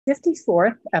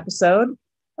54th episode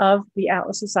of the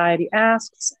Atlas Society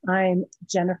Asks. I'm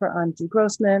Jennifer Anju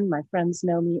Grossman. My friends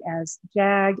know me as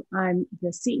JAG. I'm the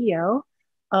CEO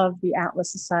of the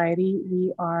Atlas Society.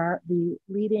 We are the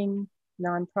leading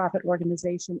nonprofit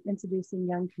organization introducing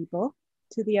young people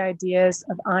to the ideas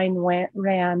of Ayn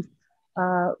Rand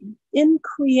in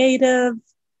creative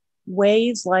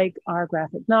ways like our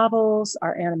graphic novels,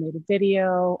 our animated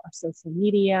video, our social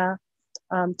media.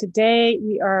 Today,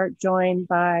 we are joined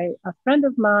by a friend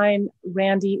of mine,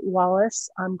 Randy Wallace.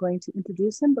 I'm going to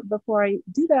introduce him, but before I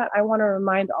do that, I want to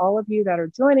remind all of you that are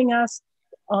joining us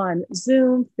on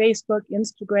Zoom, Facebook,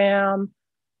 Instagram,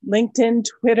 LinkedIn,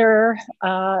 Twitter,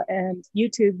 and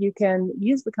YouTube. You can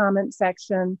use the comment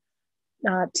section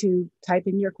to type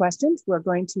in your questions. We're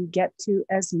going to get to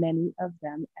as many of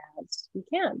them as we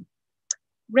can.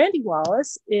 Randy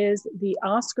Wallace is the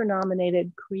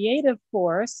Oscar-nominated creative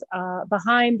force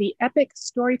behind the epic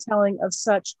storytelling of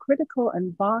such critical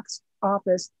and box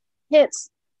office hits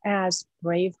as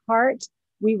Braveheart,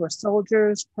 We Were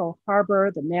Soldiers, Pearl Harbor,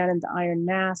 The Man in the Iron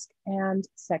Mask, and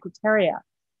Secretariat.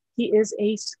 He is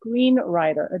a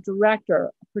screenwriter, a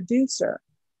director, a producer,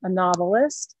 a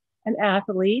novelist, an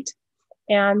athlete,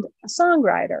 and a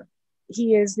songwriter.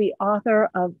 He is the author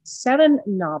of 7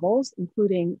 novels,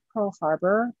 including Pearl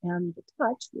Harbor and The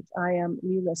Touch, which I am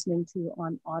re-listening to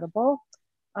on Audible.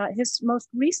 His most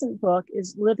recent book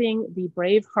is Living the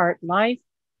Braveheart Life,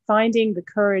 Finding the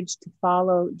Courage to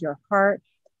Follow Your Heart,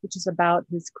 which is about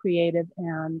his creative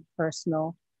and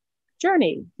personal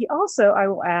journey. He also, I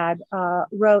will add,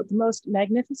 wrote the most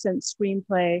magnificent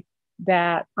screenplay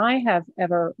that I have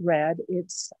ever read.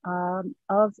 It's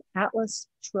of Atlas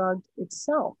Shrugged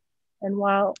itself. And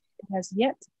while it has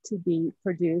yet to be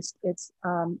produced, it's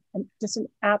just an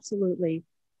absolutely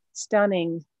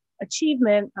stunning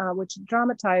achievement, which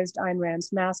dramatized Ayn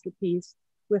Rand's masterpiece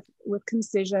with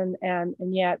concision and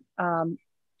yet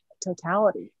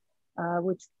totality,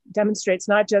 which demonstrates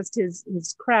not just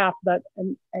his craft, but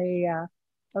a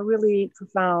really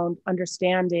profound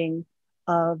understanding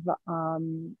of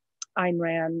Ayn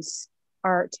Rand's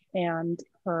art and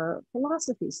her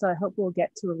philosophy. So I hope we'll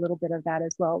get to a little bit of that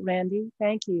as well. Randy,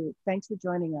 thank you. Thanks for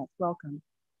joining us. Welcome.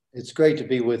 It's great to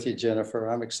be with you, Jennifer.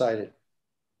 I'm excited.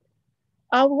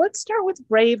 Let's start with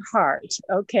Braveheart.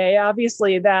 Okay,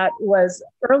 obviously that was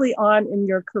early on in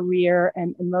your career,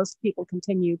 and most people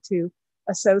continue to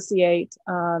associate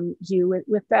you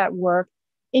with that work.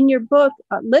 In your book,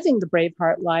 Living the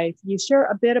Braveheart Life, you share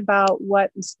a bit about what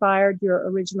inspired your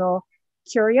original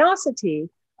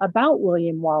curiosity about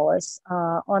William Wallace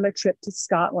on a trip to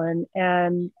Scotland.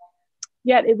 And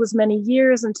yet it was many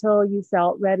years until you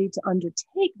felt ready to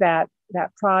undertake that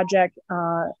project.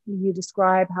 You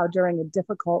describe how during a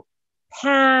difficult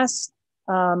past,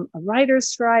 a writer's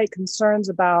strike, concerns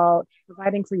about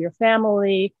providing for your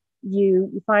family,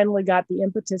 you finally got the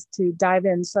impetus to dive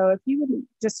in. So if you would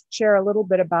just share a little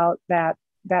bit about that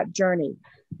journey.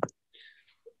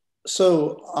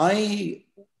 So I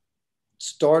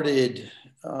started,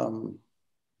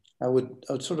 I would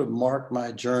sort of mark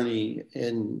my journey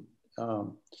in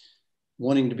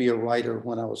wanting to be a writer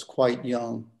when I was quite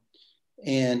young,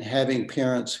 and having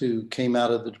parents who came out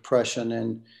of the Depression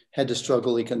and had to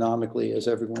struggle economically, as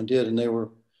everyone did, and they were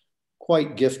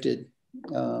quite gifted.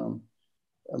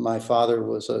 My father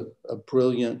was a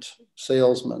brilliant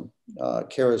salesman,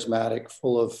 charismatic,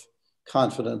 full of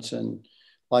confidence in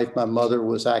life. My mother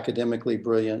was academically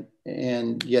brilliant,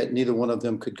 and yet neither one of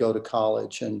them could go to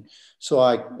college. And so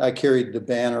I carried the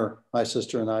banner, my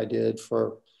sister and I did,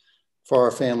 for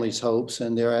our family's hopes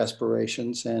and their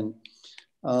aspirations. And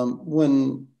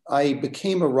when I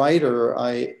became a writer,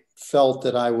 I felt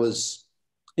that I was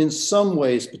in some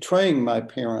ways betraying my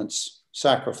parents'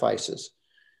 sacrifices.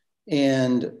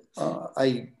 And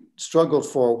I struggled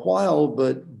for a while,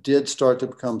 but did start to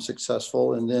become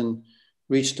successful, and then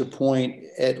reached a point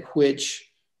at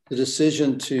which the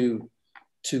decision to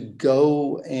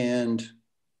go and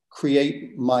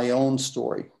create my own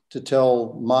story, to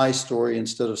tell my story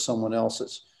instead of someone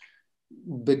else's,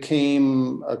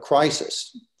 became a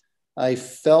crisis. I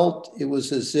felt it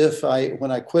was as if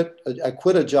when I quit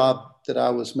a job that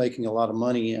I was making a lot of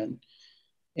money in,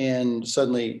 and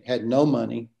suddenly had no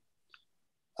money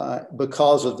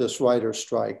because of this writer's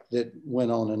strike that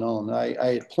went on and on.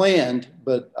 I had planned,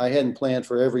 but I hadn't planned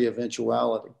for every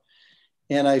eventuality.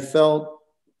 And I felt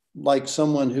like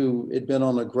someone who had been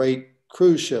on a great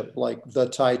cruise ship, like the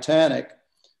Titanic,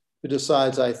 who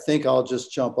decides, I think I'll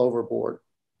just jump overboard.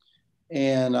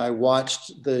 And I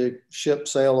watched the ship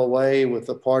sail away with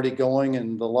the party going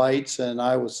and the lights, and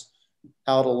I was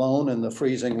out alone in the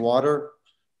freezing water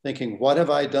thinking, what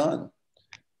have I done?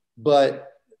 But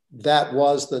that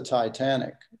was the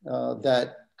Titanic.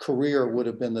 That career would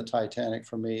have been the Titanic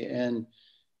for me. And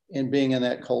being in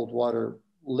that cold water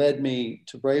led me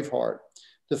to Braveheart.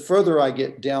 The further I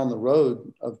get down the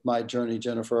road of my journey,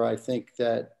 Jennifer, I think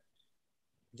that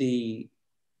we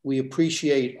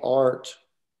appreciate art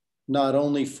not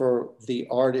only for the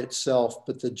art itself,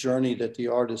 but the journey that the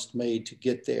artist made to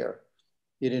get there.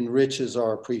 It enriches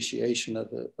our appreciation of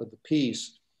the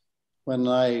piece. When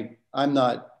I'm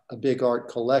not a big art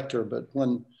collector, but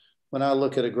when I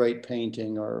look at a great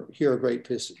painting or hear a great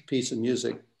piece of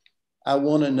music, I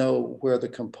want to know where the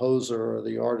composer or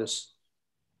the artist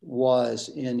was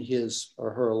in his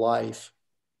or her life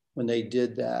when they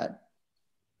did that.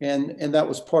 And that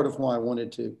was part of why I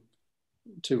wanted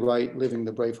to write Living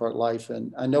the Braveheart Life.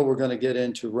 And I know we're going to get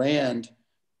into Rand,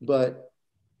 but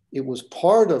it was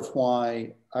part of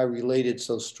why I related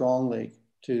so strongly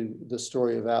to the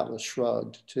story of Atlas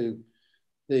Shrugged, to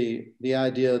the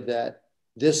idea that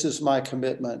this is my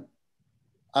commitment.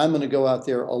 I'm going to go out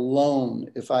there alone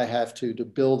if I have to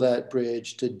build that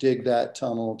bridge, to dig that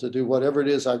tunnel, to do whatever it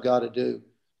is I've got to do.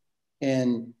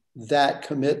 And that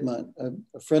commitment,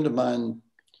 a friend of mine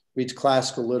reads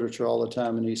classical literature all the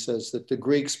time, and he says that the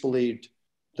Greeks believed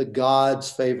the gods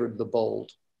favored the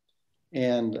bold.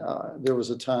 And there was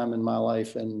a time in my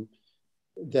life and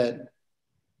that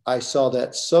I saw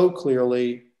that so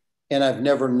clearly, and I've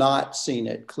never not seen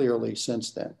it clearly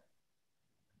since then.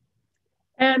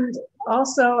 And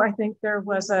also, I think there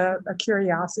was a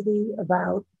curiosity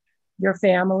about your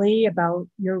family, about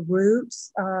your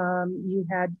roots. You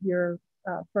had your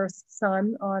first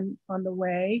son on the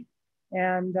way,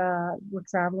 and were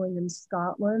traveling in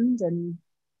Scotland and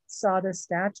saw this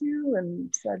statue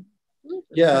and said,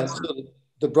 yeah, so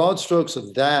the broad strokes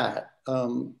of that,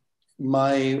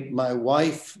 my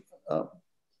wife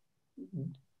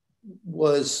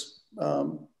was,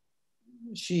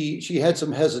 she had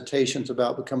some hesitations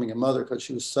about becoming a mother because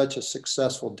she was such a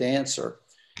successful dancer.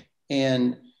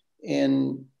 And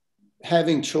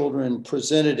having children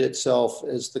presented itself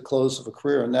as the close of a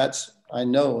career. And that's, I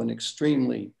know, an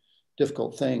extremely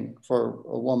difficult thing for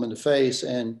a woman to face.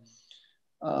 And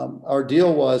our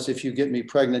deal was, if you get me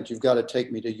pregnant, you've got to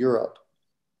take me to Europe.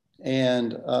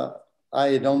 And I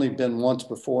had only been once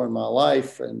before in my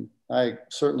life, and I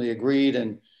certainly agreed.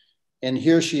 And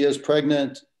here she is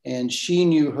pregnant, and she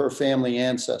knew her family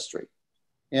ancestry,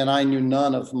 and I knew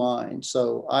none of mine.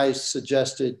 So I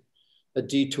suggested a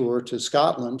detour to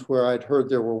Scotland, where I'd heard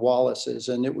there were Wallaces.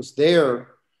 And it was there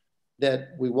that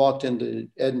we walked into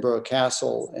Edinburgh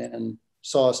Castle and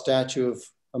saw a statue of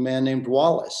a man named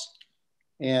Wallace.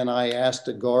 And I asked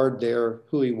a guard there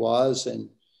who he was, and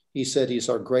he said, he's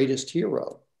our greatest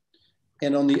hero.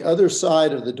 And on the other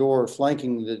side of the door,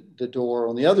 flanking the door,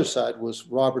 on the other side was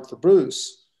Robert the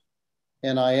Bruce.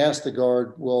 And I asked the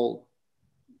guard, well,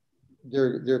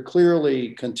 they're clearly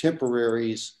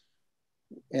contemporaries.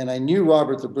 And I knew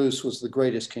Robert the Bruce was the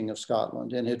greatest king of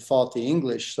Scotland and had fought the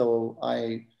English. So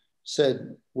I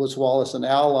said, was Wallace an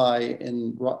ally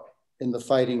in the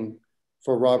fighting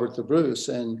for Robert the Bruce?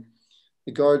 And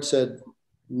the guard said,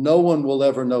 no one will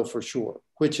ever know for sure,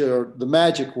 which are the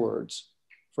magic words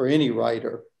for any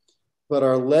writer. But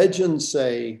our legends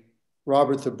say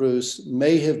Robert the Bruce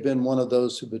may have been one of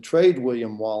those who betrayed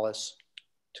William Wallace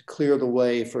to clear the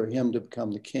way for him to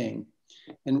become the king.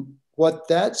 And what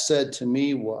that said to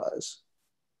me was,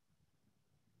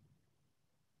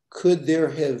 could there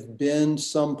have been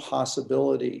some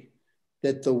possibility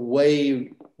that the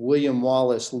way William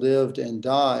Wallace lived and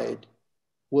died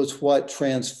was what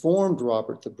transformed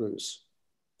Robert the Bruce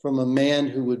from a man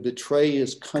who would betray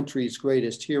his country's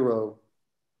greatest hero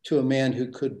to a man who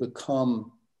could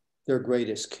become their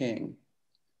greatest king?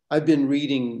 I've been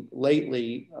reading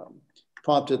lately,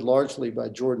 prompted largely by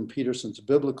Jordan Peterson's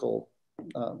biblical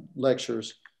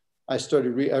lectures. I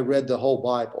read the whole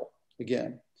Bible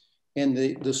again. And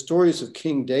the stories of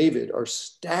King David are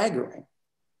staggering.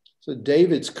 So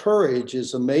David's courage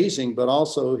is amazing, but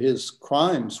also his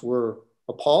crimes were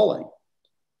appalling.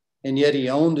 And yet he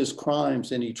owned his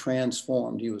crimes and he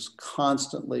transformed. He was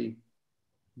constantly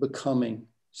becoming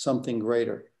something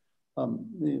greater.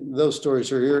 Those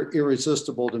stories are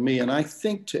irresistible to me, and I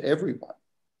think to everyone.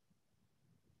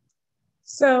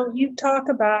 So you talk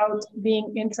about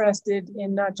being interested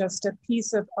in not just a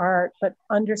piece of art, but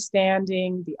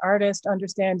understanding the artist,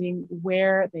 understanding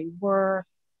where they were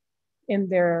in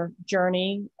their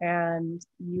journey. And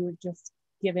you were just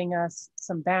giving us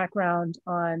some background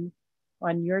on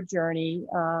your journey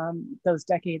those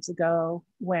decades ago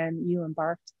when you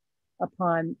embarked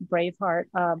upon Braveheart.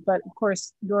 But of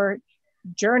course, your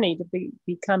journey to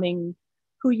becoming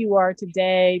who you are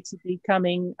today, to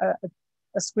becoming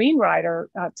a screenwriter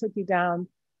took you down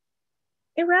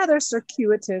a rather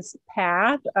circuitous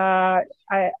path.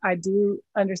 I do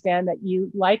understand that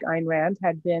you, like Ayn Rand,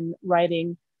 had been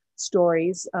writing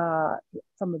stories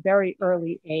from a very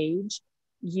early age.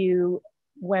 You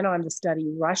went on to study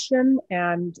Russian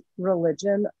and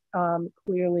religion,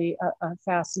 clearly a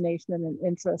fascination and an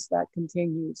interest that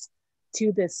continues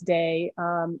to this day.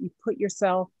 You put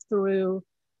yourself through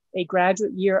a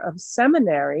graduate year of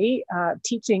seminary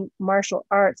teaching martial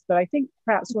arts, but I think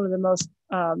perhaps one of the most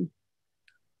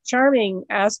charming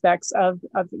aspects of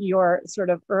your sort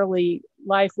of early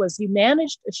life was you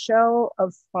managed a show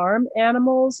of farm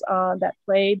animals that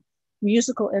played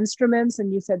musical instruments,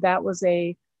 and you said that was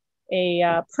a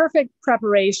perfect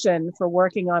preparation for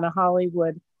working on a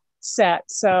Hollywood set.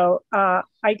 So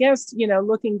I guess,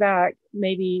 looking back,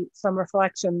 maybe some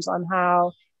reflections on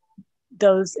how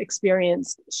those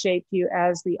experiences shaped you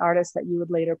as the artist that you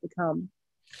would later become.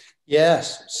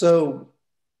 Yes. So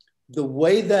the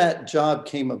way that job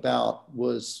came about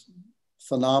was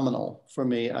phenomenal for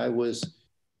me. I was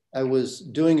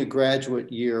doing a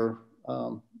graduate year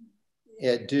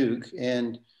at Duke,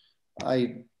 and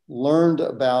I learned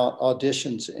about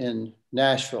auditions in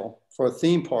Nashville for a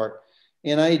theme park.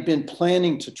 And I had been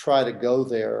planning to try to go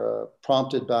there,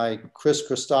 prompted by Chris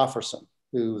Christopherson,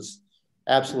 who was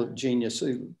absolute genius,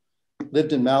 who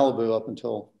lived in Malibu up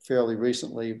until fairly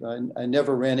recently. I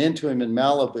never ran into him in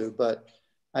Malibu, but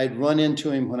I'd run into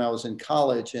him when I was in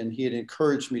college, and he had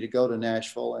encouraged me to go to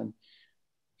Nashville. And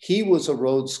he was a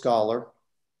Rhodes Scholar,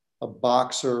 a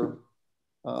boxer,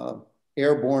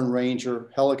 airborne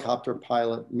ranger, helicopter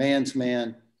pilot, man's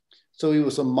man. So he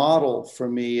was a model for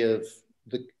me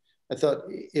I thought,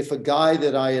 if a guy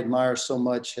that I admire so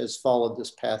much has followed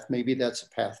this path, maybe that's a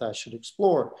path I should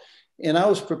explore. And I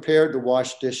was prepared to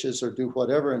wash dishes or do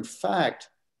whatever. In fact,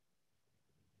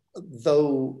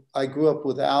 though I grew up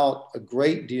without a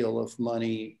great deal of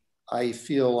money, I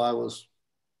feel I was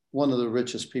one of the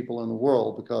richest people in the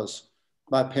world because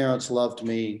my parents loved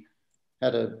me,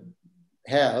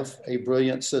 have a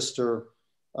brilliant sister.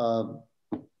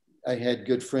 I had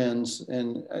good friends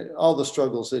and all the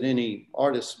struggles that any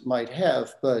artist might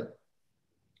have, but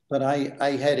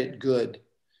I had it good.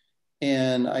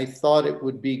 And I thought it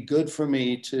would be good for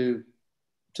me to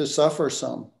suffer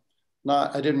some.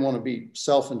 I didn't want to be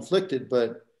self-inflicted,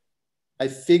 but I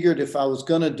figured if I was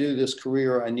going to do this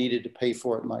career, I needed to pay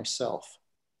for it myself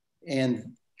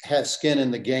and have skin in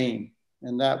the game,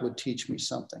 and that would teach me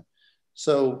something.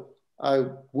 So I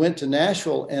went to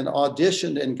Nashville and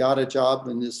auditioned and got a job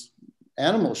in this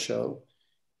animal show.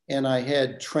 And I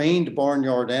had trained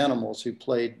barnyard animals who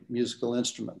played musical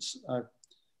instruments.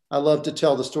 I love to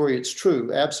tell the story. It's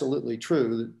true, absolutely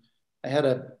true. I had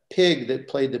a pig that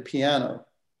played the piano,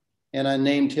 and I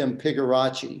named him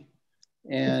Pigarachi.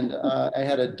 And I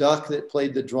had a duck that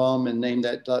played the drum and named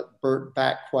that duck Bert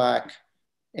Backquack.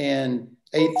 And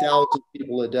 8,000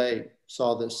 people a day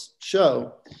saw this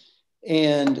show.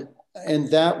 And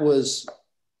that was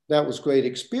great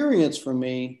experience for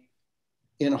me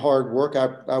in hard work.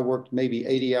 I worked maybe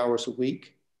 80 hours a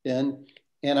week then,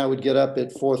 and I would get up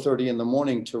at 4:30 in the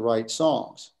morning to write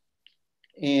songs.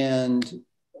 And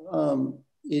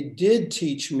it did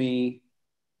teach me,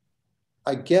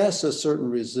 I guess, a certain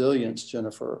resilience,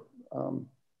 Jennifer.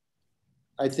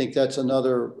 I think that's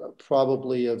another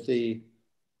probably of the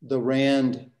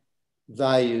Rand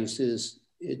values is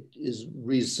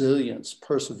resilience,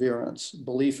 perseverance,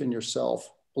 belief in yourself,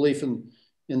 belief in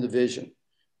the vision.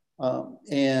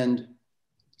 And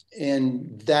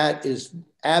that is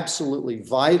absolutely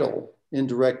vital in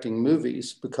directing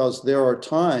movies, because there are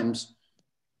times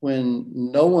when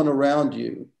no one around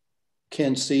you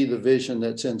can see the vision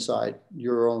that's inside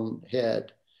your own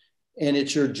head. And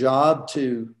it's your job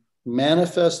to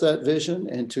manifest that vision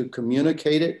and to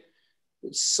communicate it.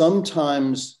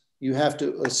 Sometimes you have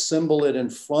to assemble it in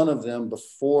front of them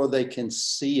before they can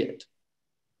see it.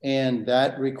 And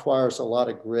that requires a lot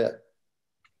of grit.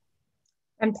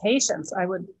 And patience, I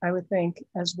would think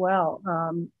as well.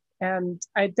 And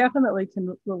I definitely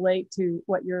can relate to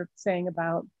what you're saying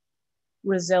about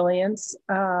resilience,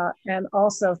 and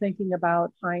also thinking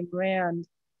about Ayn Rand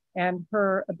and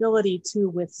her ability to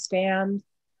withstand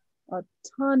a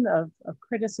ton of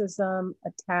criticism,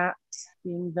 attacks,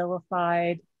 being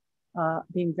vilified,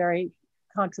 being very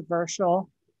controversial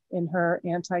in her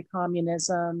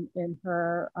anti-communism, in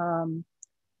her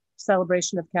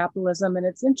celebration of capitalism. And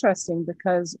it's interesting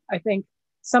because I think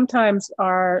sometimes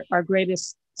our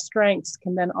greatest strengths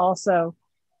can then also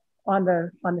on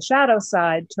the shadow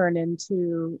side turn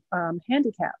into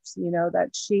handicaps, that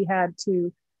she had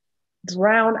to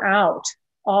drown out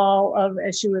all of,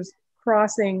 as she was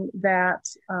crossing that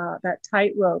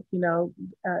tightrope,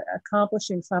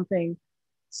 accomplishing something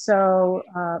so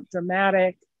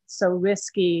dramatic, so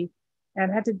risky,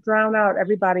 and had to drown out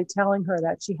everybody telling her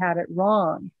that she had it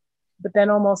wrong. But then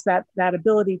almost that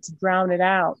ability to drown it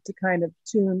out, to kind of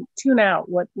tune out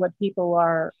what people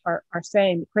are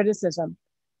saying, criticism,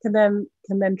 can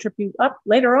then trip you up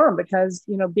later on, because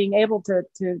being able to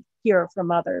hear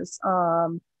from others,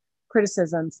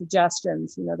 criticism,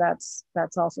 suggestions,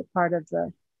 that's also part of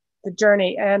the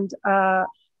journey. And the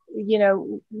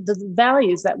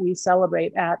values that we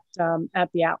celebrate at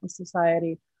the Atlas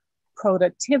Society: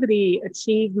 productivity,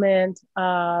 achievement,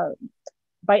 by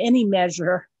any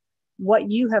measure,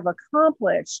 what you have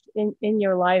accomplished in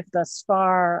your life thus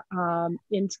far,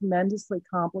 in tremendously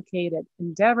complicated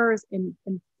endeavors, in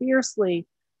fiercely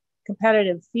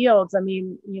competitive fields. I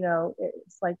mean,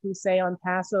 it's like we say on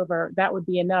Passover, that would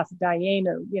be enough,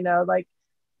 Dayenu,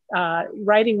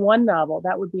 writing one novel,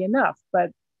 that would be enough,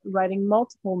 but writing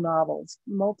multiple novels,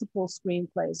 multiple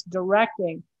screenplays,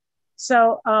 directing.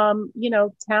 So,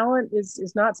 talent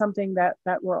is not something that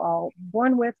we're all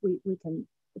born with. We can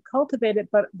cultivate it,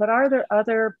 but are there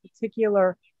other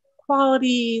particular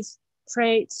qualities,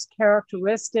 traits,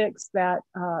 characteristics that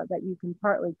you can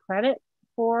partly credit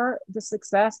for the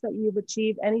success that you've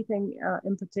achieved? Anything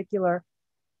in particular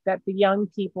that the young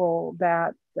people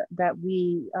that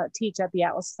we teach at the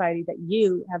Atlas Society, that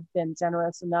you have been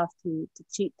generous enough to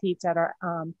teach at our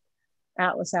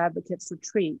Atlas Advocates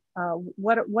Retreat?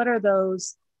 What are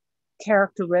those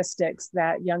characteristics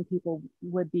that young people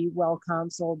would be well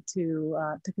counseled to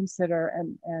consider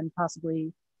and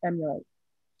possibly emulate?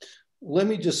 Let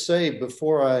me just say,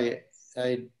 before I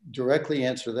directly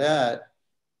answer that,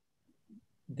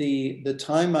 the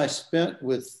time I spent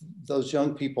with those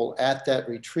young people at that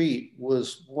retreat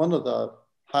was one of the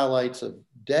highlights of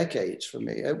decades for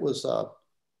me. It was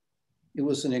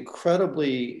an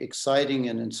incredibly exciting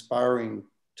and inspiring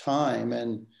time,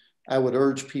 and I would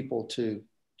urge people to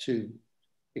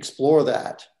explore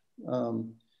that.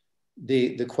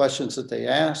 The questions that they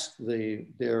asked,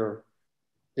 their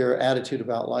attitude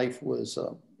about life was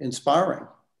inspiring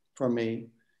for me.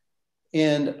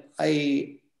 And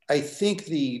I think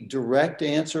the direct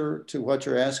answer to what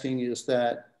you're asking is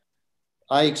that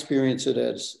I experience it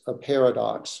as a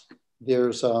paradox.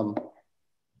 There's a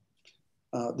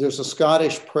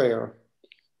Scottish prayer: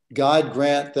 God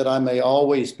grant that I may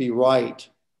always be right,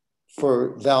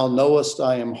 for thou knowest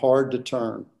I am hard to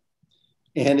turn.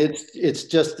 And it's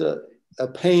just a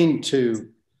pain to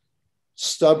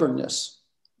stubbornness.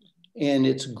 And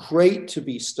it's great to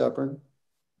be stubborn.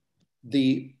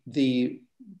 The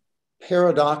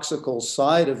paradoxical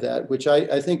side of that, which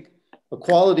I think a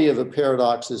quality of a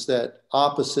paradox is that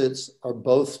opposites are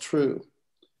both true,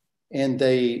 and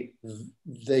they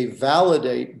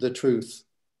validate the truth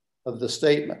of the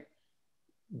statement.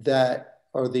 That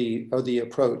are the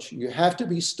approach. You have to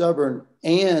be stubborn,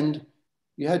 and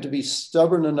you have to be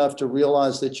stubborn enough to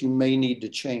realize that you may need to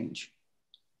change.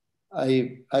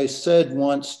 I said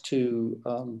once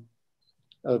to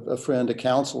a friend, a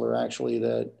counselor actually,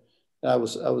 that I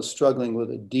was struggling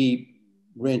with a deep,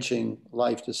 wrenching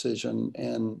life decision,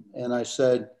 and I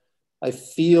said, I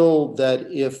feel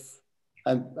that if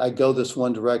I go this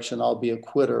one direction, I'll be a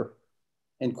quitter,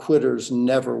 and quitters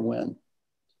never win.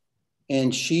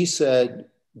 And she said,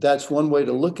 that's one way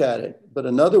to look at it. But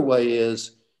another way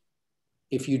is,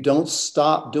 if you don't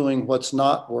stop doing what's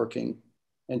not working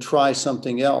and try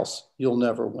something else, you'll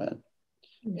never win.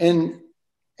 And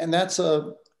that's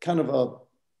a kind of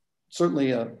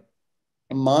certainly a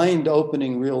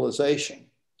mind-opening realization.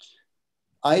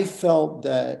 I felt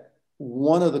that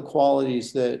one of the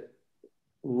qualities that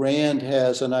Rand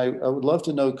has, and I would love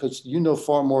to know, because you know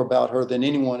far more about her than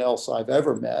anyone else I've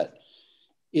ever met,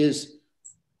 is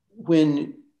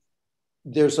when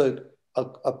there's a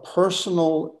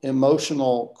personal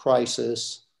emotional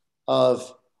crisis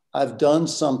of, I've done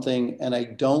something and I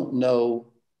don't know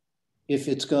if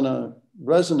it's going to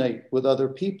resonate with other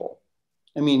people.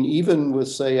 I mean, even with,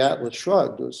 say, Atlas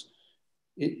Shrugged,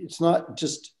 it's not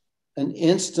just an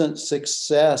instant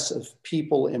success of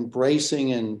people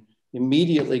embracing and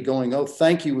immediately going, oh,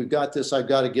 thank you, we've got this, I've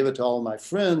got to give it to all my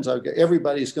friends,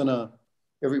 everybody's gonna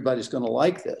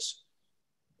like this.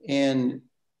 And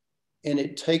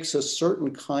it takes a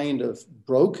certain kind of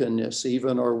brokenness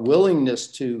even, or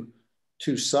willingness to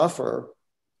suffer,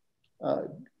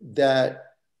 that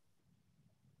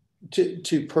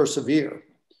to persevere,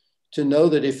 to know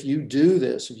that if you do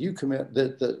this, if you commit,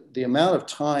 that the amount of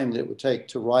time that it would take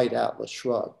to write Atlas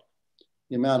Shrugged,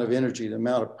 the amount of energy, the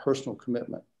amount of personal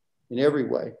commitment in every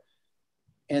way,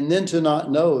 and then to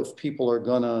not know if people are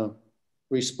gonna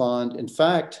respond. In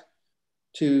fact,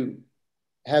 to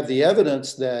have the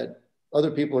evidence that other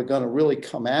people are going to really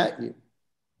come at you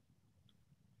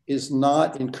is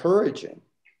not encouraging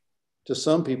to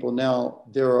some people. Now,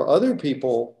 there are other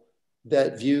people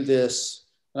that view this,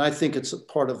 and I think it's a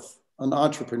part of an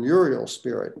entrepreneurial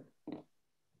spirit.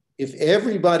 If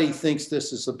everybody thinks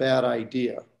this is a bad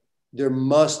idea, there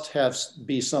must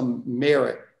be some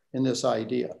merit in this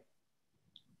idea.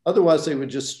 Otherwise, they would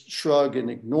just shrug and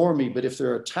ignore me. But if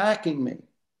they're attacking me,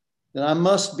 then I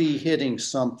must be hitting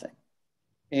something.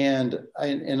 And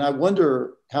I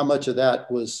wonder how much of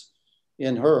that was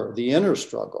in her, the inner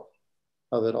struggle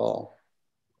of it all.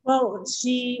 Well,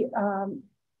 she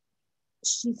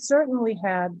certainly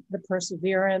had the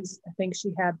perseverance. I think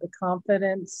she had the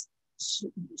confidence.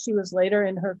 She was later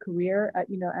in her career, at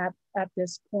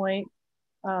this point.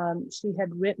 She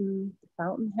had written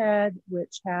Fountainhead,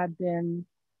 which had been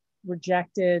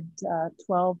rejected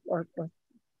 12 or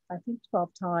I think 12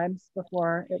 times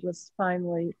before it was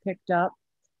finally picked up.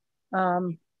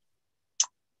 But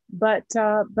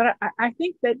I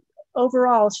think that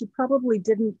overall, she probably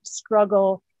didn't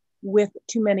struggle with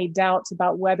too many doubts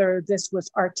about whether this was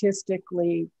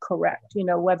artistically correct,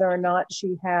 whether or not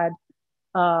she had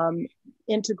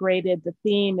integrated the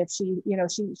theme. If she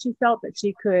felt that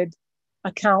she could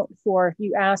account for, if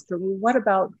you asked her, well, what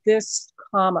about this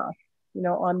comma,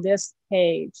 on this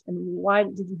page, and why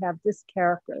did you have this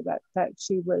character, that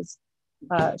she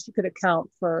could account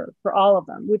for all of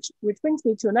them, which brings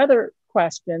me to another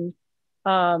question,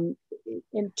 in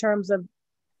terms of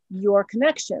your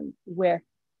connection with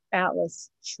Atlas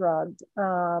Shrugged.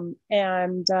 I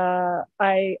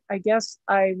guess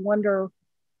I wonder,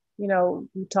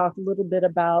 we talked a little bit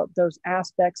about those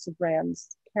aspects of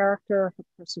Rand's character, her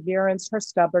perseverance, her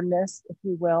stubbornness, if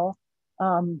you will,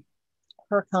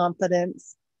 her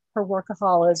confidence, her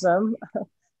workaholism.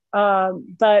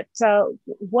 But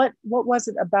what was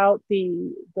it about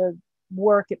the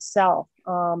work itself,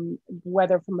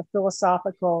 whether from a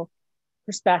philosophical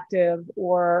perspective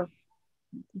or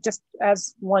just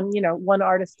as one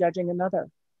artist judging another?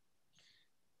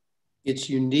 It's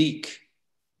unique.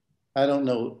 I don't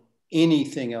know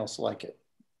anything else like it.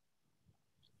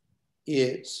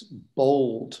 It's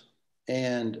bold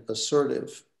and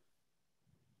assertive.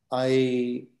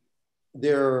 There's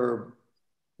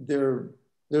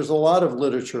a lot of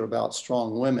literature about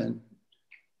strong women.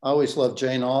 I always loved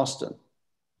Jane Austen,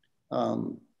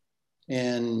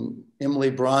 and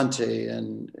Emily Bronte,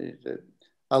 and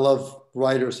I love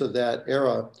writers of that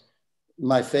era.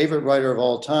 My favorite writer of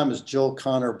all time is Jill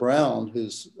Connor Brown,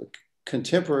 who's a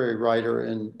contemporary writer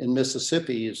in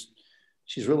Mississippi.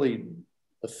 She's really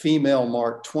a female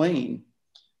Mark Twain.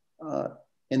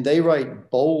 And they write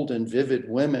bold and vivid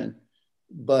women,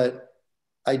 but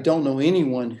I don't know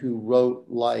anyone who wrote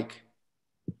like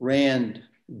Rand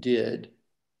did.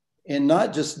 And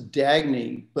not just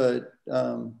Dagny, but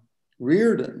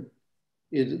Reardon.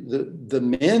 The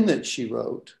men that she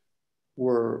wrote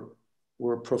were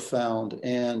profound.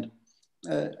 And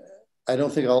I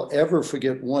don't think I'll ever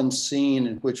forget one scene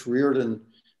in which Reardon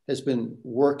has been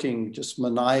working just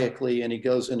maniacally, and he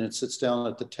goes in and sits down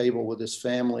at the table with his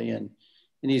family, and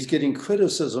he's getting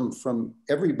criticism from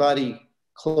everybody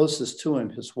closest to him,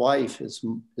 his wife, his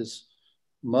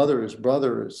mother, his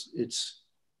brother.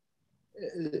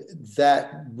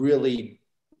 That really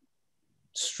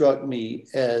struck me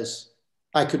as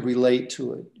I could relate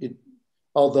to it.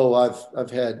 Although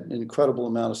I've had an incredible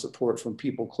amount of support from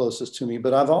people closest to me,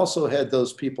 but I've also had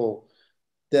those people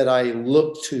that I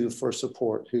looked to for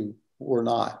support who were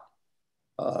not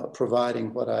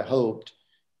providing what I hoped.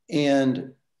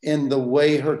 And the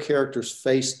way her characters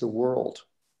faced the world,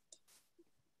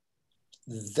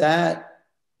 that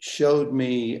showed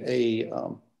me a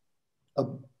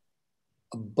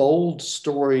bold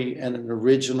story and an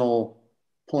original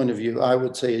point of view. I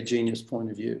would say a genius point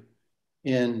of view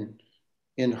in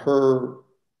her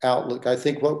outlook. I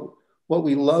think what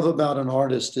we love about an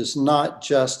artist is not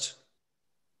just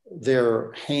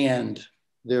their hand,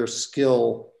 their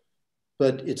skill,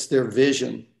 but it's their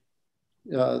vision.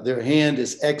 Their hand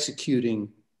is executing,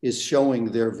 is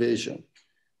showing their vision.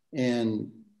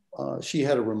 And she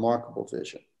had a remarkable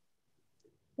vision.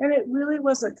 And it really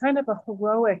was a kind of a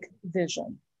heroic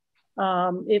vision.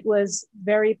 It was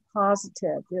very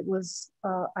positive. It was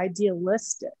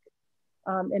idealistic.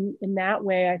 And in that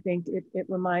way, I think it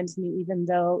reminds me, even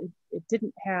though it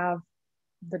didn't have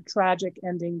the tragic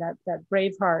ending that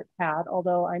Braveheart had,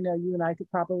 although I know you and I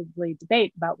could probably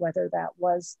debate about whether that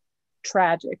was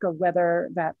tragic or whether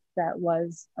that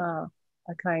was a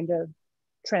kind of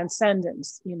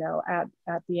transcendence, at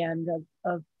the end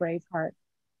of Braveheart.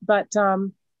 But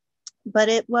but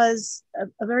it was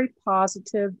a very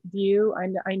positive view.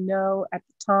 I know at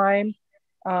the time,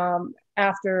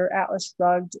 after Atlas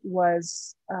Shrugged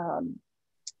was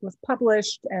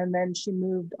published, and then she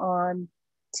moved on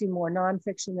to more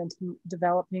nonfiction and to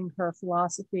developing her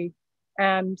philosophy.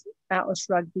 And Atlas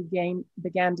Shrugged began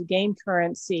to gain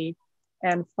currency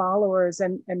and followers,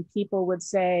 and people would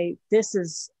say, this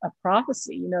is a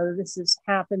prophecy, this is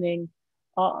happening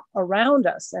around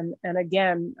us. And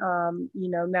again,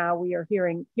 now we are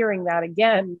hearing that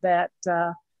again, that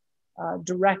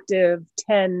Directive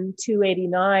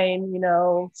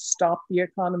 10-289, stop the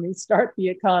economy, start the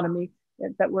economy,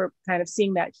 that we're kind of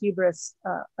seeing that hubris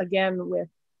again with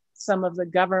some of the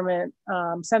government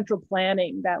central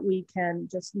planning, that we can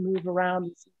just move around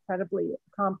these incredibly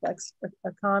complex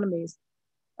economies.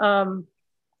 But,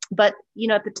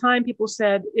 at the time people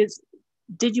said,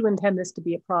 did you intend this to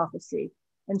be a prophecy?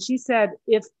 And she said,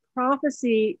 if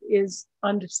prophecy is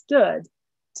understood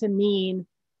to mean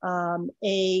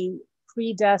a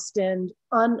predestined,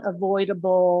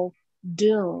 unavoidable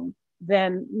doom,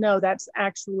 then no, that's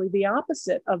actually the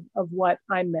opposite of what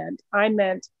I meant. I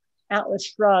meant Atlas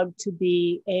Shrugged to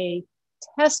be a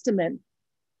testament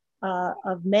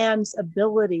of man's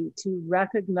ability to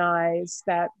recognize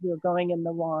that we're going in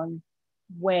the wrong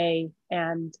way,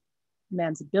 and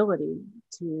man's ability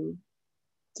to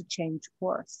change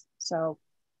course. So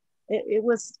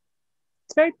it's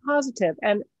very positive.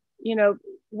 And,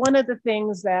 one of the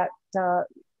things that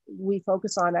we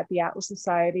focus on at the Atlas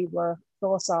Society, we're a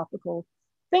philosophical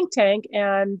think tank,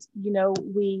 and,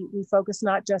 we focus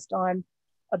not just on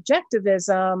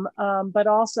objectivism, but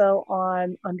also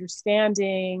on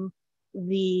understanding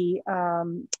the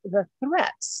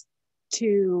threats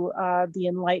to the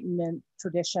Enlightenment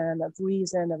tradition of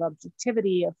reason, of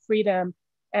objectivity, of freedom.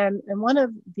 And one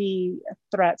of the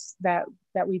threats that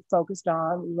we focused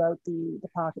on, we wrote the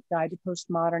Pocket Guide to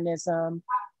Postmodernism,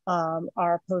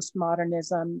 our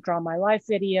Postmodernism Draw My Life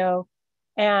video.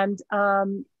 And,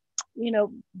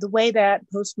 the way that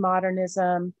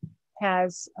postmodernism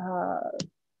has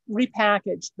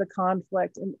repackaged the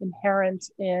conflict inherent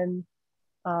in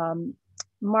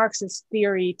Marxist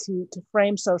theory to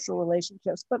frame social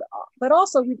relationships, but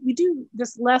also we do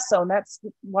this less so, and that's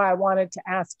why I wanted to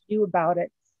ask you about it.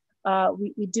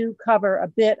 We do cover a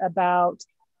bit about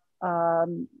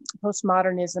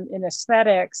postmodernism in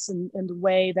aesthetics, and the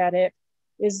way that it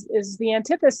is the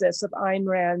antithesis of Ayn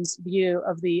Rand's view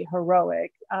of the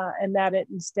heroic, and that it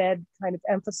instead kind of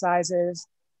emphasizes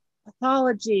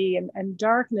pathology and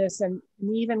darkness, and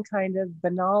even kind of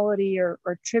banality or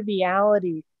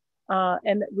triviality,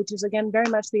 and which is again very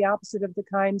much the opposite of the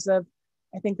kinds of,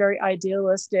 I think, very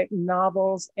idealistic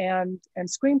novels and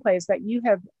screenplays that you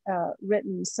have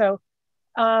written. So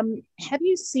have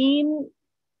you seen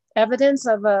evidence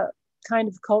of a kind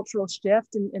of cultural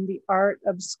shift in the art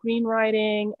of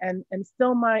screenwriting and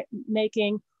film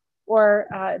making, or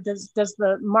does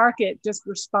the market just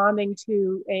responding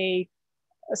to a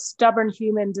stubborn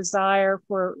human desire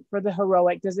for the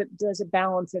heroic, does it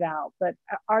balance it out? But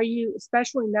are you,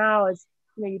 especially now, as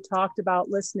you talked about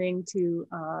listening to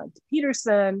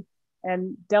Peterson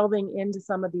and delving into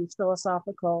some of these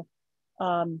philosophical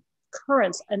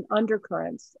currents and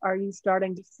undercurrents, are you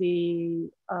starting to see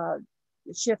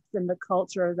shifts in the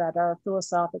culture that are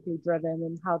philosophically driven,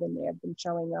 and how they may have been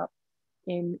showing up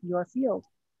in your field?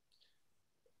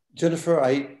 Jennifer,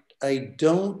 I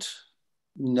don't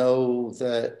know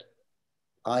that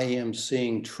I am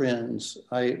seeing trends.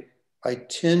 I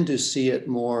tend to see it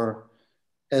more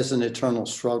as an eternal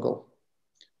struggle.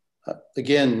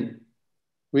 Again,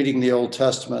 reading the Old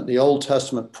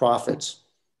Testament prophets,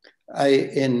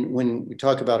 when we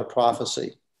talk about a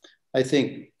prophecy, I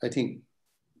think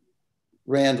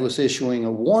Rand was issuing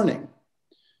a warning,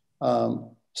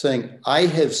 saying, I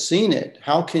have seen it.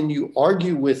 How can you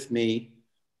argue with me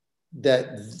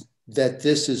that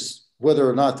this is, whether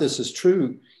or not this is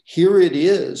true? Here it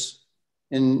is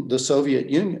in the Soviet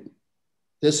Union.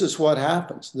 This is what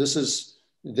happens.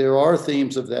 There are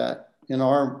themes of that in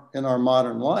our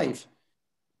modern life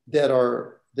that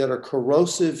are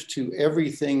corrosive to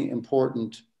everything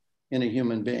important in a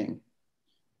human being.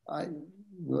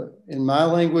 In my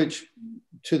language,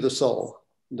 to the soul.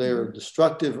 They're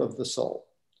destructive of the soul,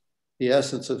 the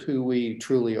essence of who we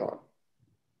truly are.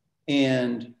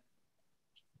 And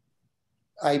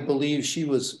I believe she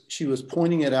was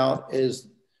pointing it out as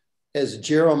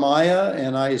Jeremiah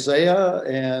and Isaiah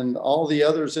and all the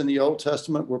others in the Old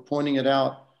Testament were pointing it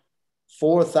out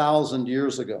 4,000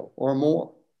 years ago or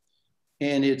more.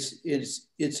 And it's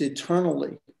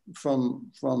eternally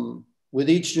from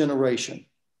with each generation.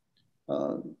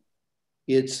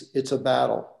 It's a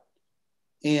battle.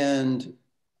 And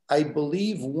I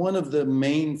believe one of the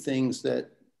main things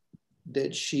that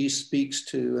she speaks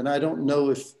to, and I don't know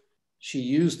if she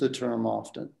used the term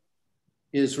often,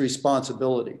 is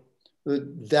responsibility.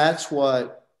 That's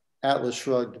what Atlas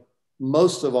Shrugged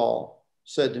most of all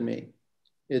said to me.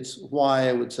 It's why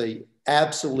I would say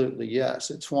absolutely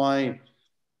yes. It's why,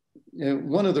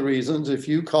 one of the reasons, if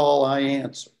you call, I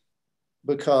answer,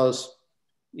 because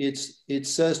it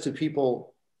says to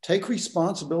people, take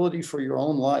responsibility for your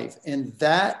own life. And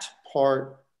that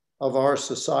part of our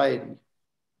society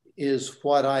is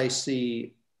what I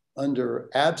see under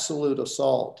absolute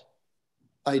assault.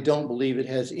 I don't believe it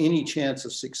has any chance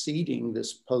of succeeding,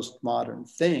 this postmodern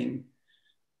thing.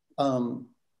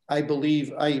 I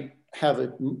believe I have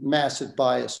a massive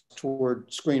bias toward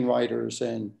screenwriters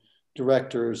and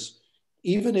directors,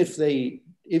 even if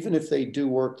they do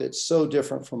work that's so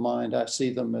different from mine. I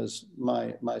see them as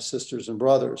my sisters and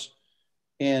brothers,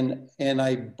 and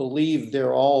I believe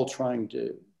they're all trying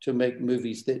to make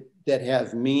movies that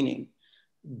have meaning.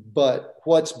 But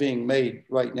what's being made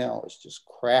right now is just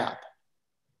crap,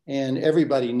 and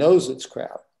everybody knows it's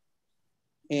crap.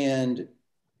 And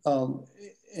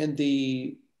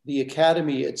the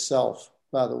Academy itself,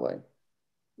 by the way,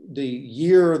 the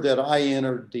year that I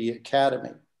entered the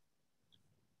Academy,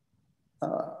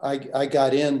 I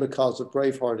got in because of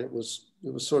Braveheart. It was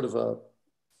sort of a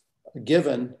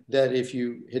given that if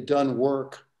you had done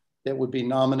work that would be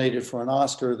nominated for an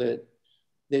Oscar,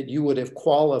 that you would have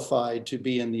qualified to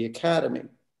be in the Academy.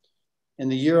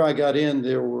 And the year I got in,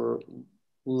 there were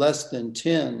less than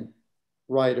 10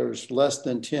 writers, less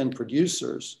than 10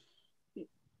 producers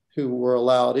who were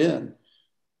allowed in.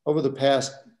 Over the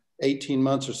past 18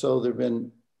 months or so, there have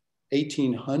been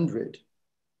 1,800.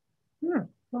 Oh,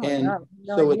 and no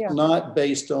so idea. It's not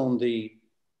based on the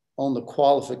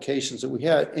qualifications that we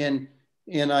had. And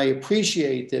I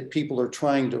appreciate that people are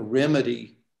trying to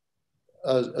remedy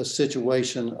a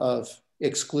situation of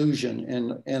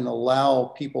exclusion and allow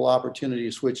people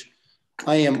opportunities, which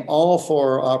I am all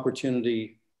for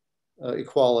opportunity,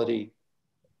 equality.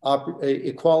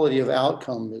 Equality of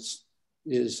outcome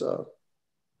is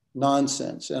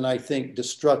nonsense, and I think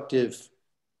destructive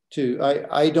to,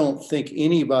 I don't think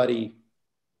anybody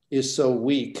is so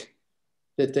weak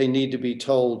that they need to be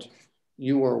told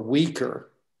you are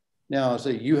weaker. Now, so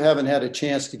you haven't had a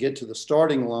chance to get to the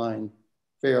starting line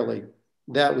fairly,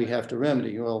 that we have to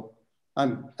remedy. Well,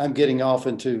 I'm getting off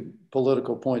into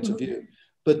political points of view,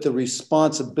 but the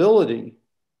responsibility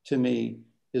to me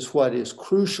is what is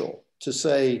crucial, to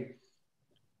say,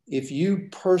 if you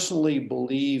personally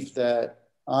believe that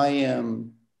I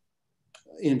am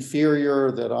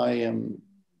inferior, that I am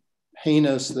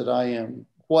heinous, that I am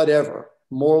whatever,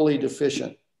 morally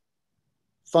deficient,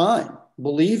 fine,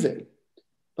 believe it.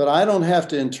 But I don't have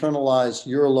to internalize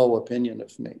your low opinion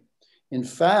of me. In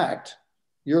fact,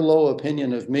 your low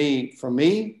opinion of me, for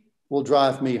me, will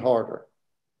drive me harder.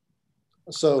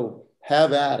 So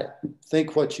have at it.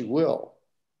 Think what you will.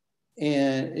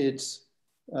 And it's,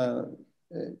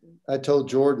 I told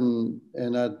Jordan,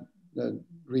 and I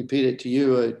repeat it to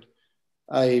you,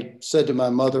 I said to my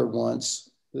mother once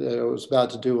that I was about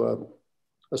to do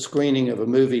a screening of a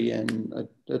movie, and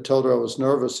I told her I was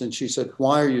nervous, and she said,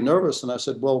 "Why are you nervous?" And I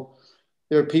said, "Well,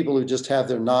 there are people who just have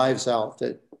their knives out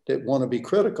that want to be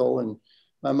critical." And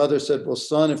my mother said, "Well,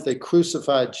 son, if they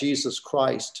crucified Jesus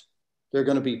Christ, there are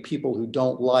going to be people who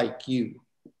don't like you."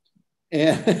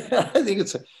 And I think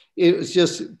it was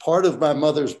just part of my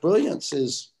mother's brilliance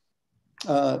is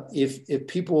if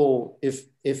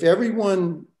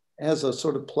everyone has a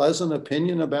sort of pleasant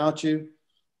opinion about you,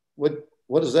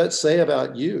 what does that say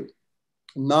about you?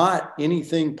 Not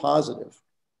anything positive.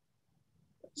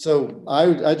 So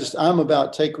I'm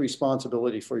about take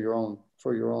responsibility for your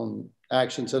own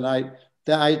actions. And I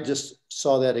just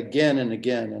saw that again and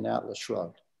again in Atlas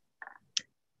Shrugged.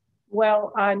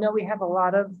 Well, I know we have a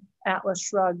lot of Atlas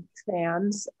Shrugged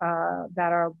fans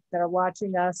that are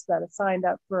watching us, that have signed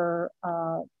up for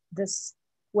this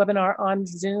webinar on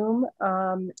Zoom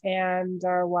and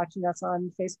are watching us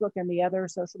on Facebook and the other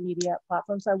social media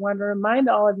platforms. I want to remind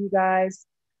all of you guys,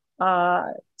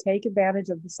 take advantage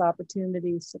of this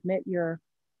opportunity, submit your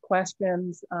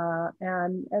questions,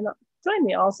 and join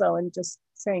me also in just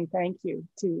saying thank you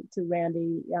to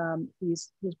Randy.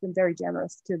 He's been very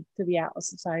generous to the Atlas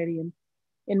Society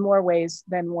in more ways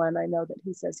than one. I know that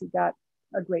he says he got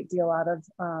a great deal out of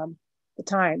the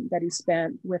time that he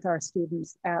spent with our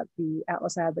students at the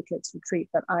Atlas Advocates Retreat,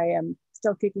 but I am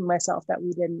still kicking myself that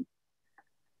we didn't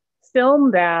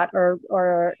film that,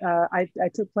 or I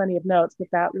took plenty of notes, but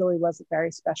that really was a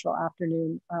very special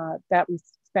afternoon that we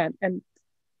spent. And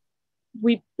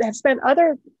we have spent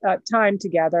other time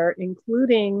together,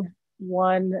 including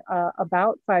one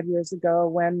about 5 years ago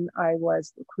when I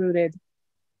was recruited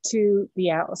to the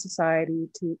Atlas Society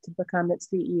to become its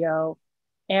CEO.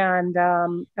 And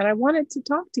I wanted to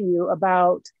talk to you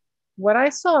about what I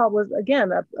saw was,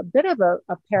 again, a bit of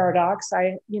a paradox.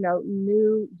 I,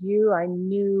 knew you, I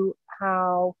knew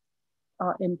how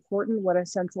important, what a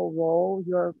central role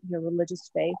your religious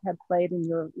faith had played in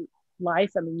your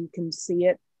life. I mean, you can see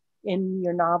it in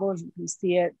your novels, you can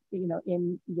see it,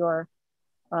 in your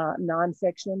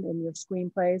nonfiction, in your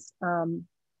screenplays.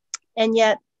 And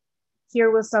yet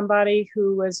here was somebody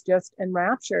who was just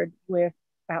enraptured with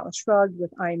Atlas Shrugged,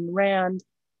 with Ayn Rand.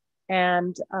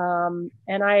 And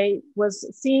I was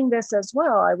seeing this as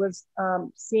well. I was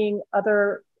seeing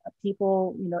other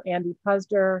people, Andy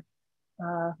Puzder,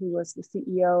 who was the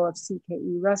CEO of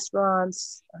CKE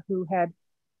Restaurants, who had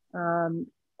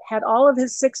all of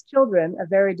his 6 children, a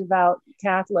very devout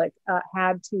Catholic,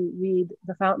 had to read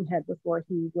The Fountainhead before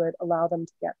he would allow them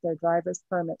to get their driver's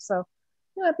permit. So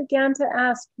I began to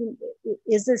ask,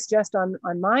 is this just on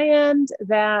my end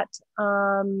that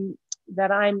that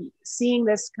I'm seeing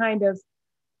this kind of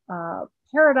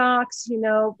paradox?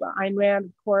 Ayn Rand,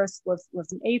 of course, was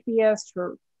an atheist.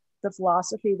 The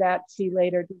philosophy that she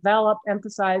later developed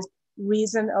emphasized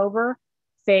reason over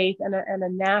faith and a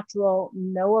natural,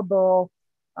 knowable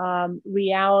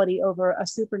reality over a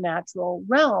supernatural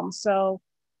realm. So,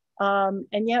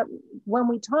 and yet when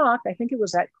we talked, I think it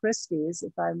was at Christie's,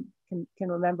 if I can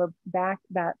remember back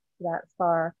that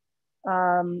far,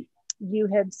 you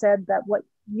had said that what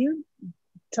you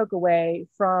took away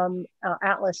from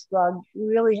Atlas Shrugged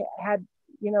really had,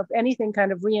 if anything,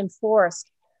 kind of reinforced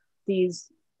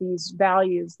these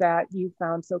values that you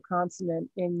found so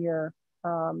consonant in your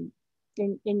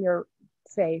in your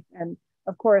faith. And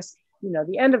of course,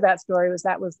 the end of that story was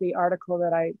the article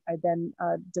that I then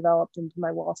developed into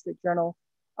my Wall Street Journal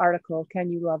article,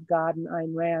 Can You Love God and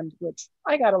Ayn Rand, which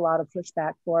I got a lot of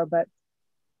pushback for. But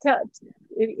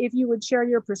if you would share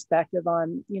your perspective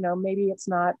on, maybe it's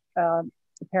not a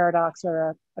paradox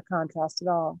or a contrast at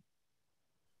all.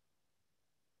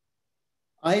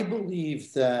 I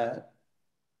believe that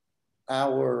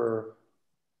our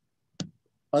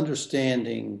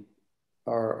understanding,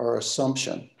 our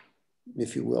assumption,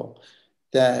 if you will,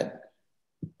 that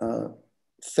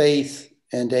faith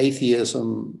and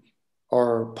atheism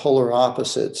are polar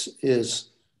opposites is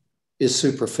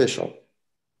superficial,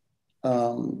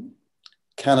 kind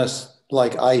of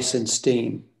like ice and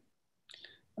steam.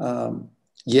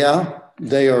 Yeah,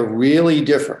 they are really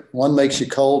different. One makes you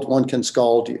cold, one can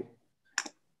scald you.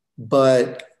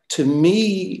 But to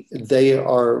me, they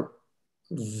are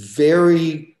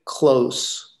very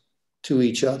close to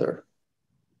each other.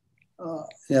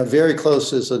 Very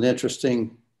close is an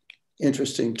interesting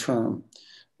term.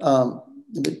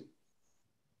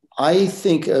 I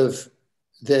think of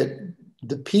that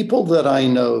the people that I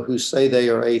know who say they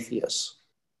are atheists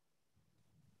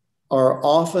are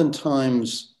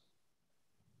oftentimes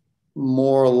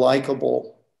more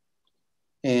likable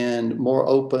and more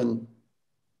open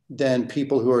than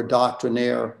people who are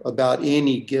doctrinaire about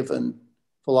any given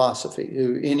philosophy,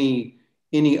 or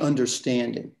any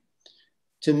understanding.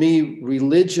 To me,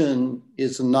 religion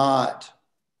is not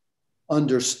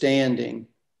understanding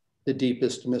the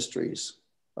deepest mysteries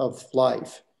of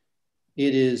life.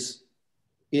 It is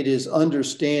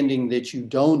understanding that you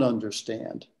don't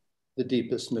understand the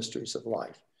deepest mysteries of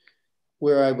life.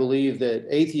 Where I believe that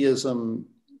atheism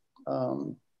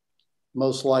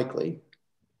most likely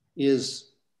is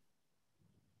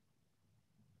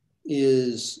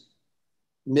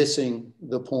missing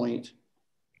the point,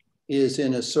 is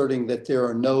in asserting that there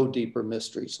are no deeper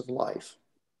mysteries of life.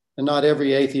 And not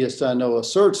every atheist I know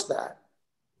asserts that.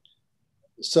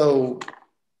 So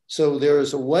there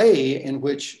is a way in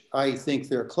which I think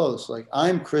they're close. Like,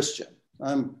 I'm Christian,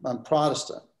 I'm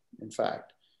Protestant, in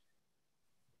fact.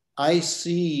 I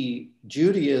see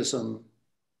Judaism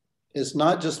as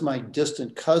not just my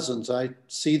distant cousins, I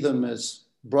see them as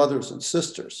brothers and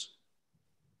sisters.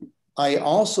 I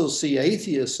also see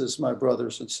atheists as my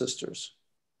brothers and sisters,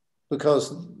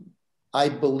 because I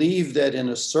believe that in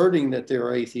asserting that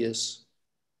they're atheists,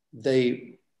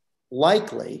 they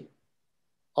likely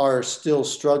are still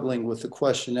struggling with the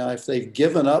question. Now, if they've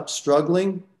given up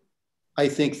struggling, I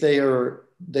think they are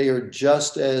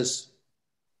just as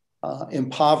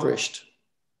impoverished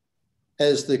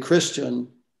as the Christian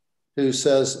who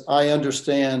says, I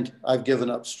understand, I've given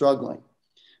up struggling.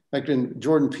 Like in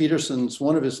Jordan Peterson's,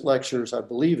 one of his lectures, I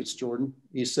believe it's Jordan,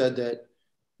 he said that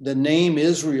the name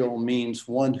Israel means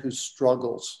one who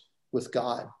struggles with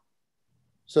God.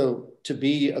 So to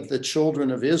be of the children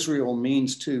of Israel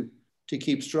means to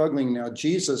keep struggling. Now,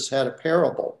 Jesus had a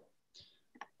parable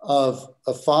of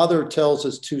a father tells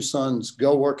his two sons,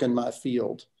 go work in my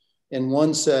field. And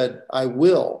one said, I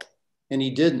will, and he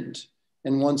didn't.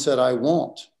 And one said, I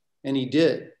won't, and he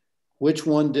did. Which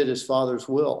one did his father's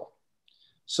will?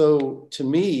 So to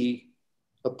me,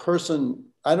 a person,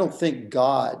 I don't think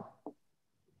God,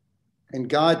 and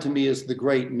God to me is the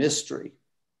great mystery,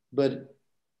 but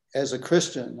as a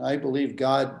Christian, I believe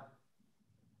God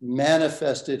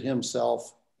manifested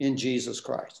himself in Jesus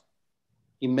Christ.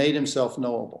 He made himself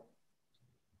knowable.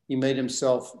 He made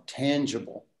himself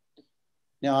tangible.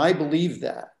 Now, I believe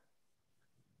that,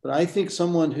 but I think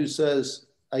someone who says,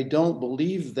 I don't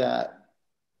believe that,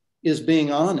 is being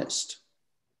honest.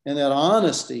 And that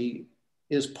honesty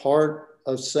is part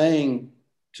of saying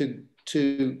to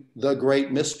the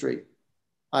great mystery,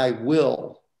 I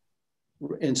will,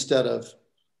 instead of,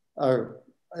 or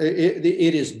it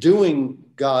is doing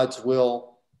God's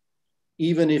will,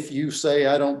 even if you say,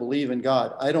 I don't believe in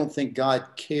God. I don't think God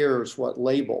cares what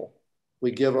label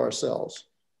we give ourselves.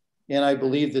 And I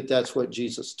believe that that's what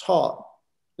Jesus taught.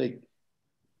 Like,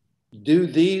 do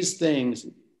these things.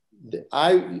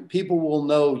 People will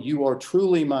know you are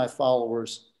truly my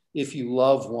followers if you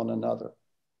love one another.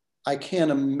 I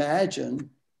can't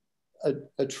imagine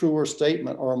a truer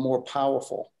statement or a more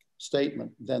powerful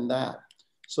statement than that.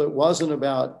 So it wasn't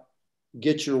about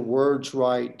get your words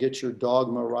right, get your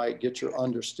dogma right, get your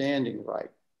understanding right.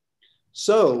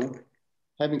 So,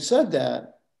 having said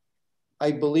that,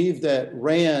 I believe that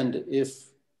Rand, if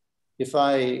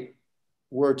I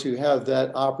were to have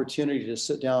that opportunity to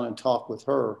sit down and talk with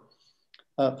her,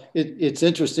 it's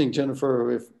interesting,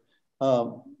 Jennifer. If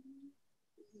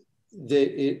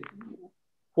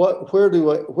where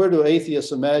do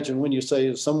atheists imagine when you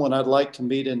say someone I'd like to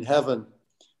meet in heaven?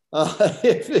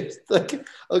 If it's like,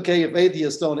 okay, if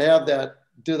atheists don't have that,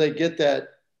 do they get that?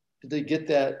 Do they get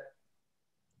that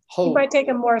hope? You might take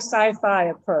a more sci-fi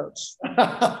approach.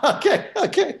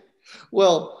 Okay.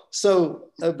 Well,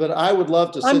 so, but I would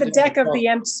love to on the deck of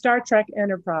the Star Trek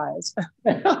Enterprise.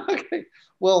 Okay.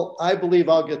 Well, I believe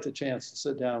I'll get the chance to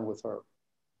sit down with her,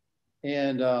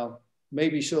 and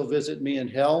maybe she'll visit me in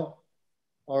hell,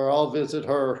 or I'll visit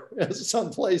her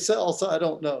someplace else. I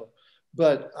don't know,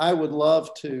 but I would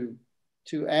love to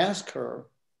ask her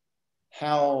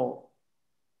how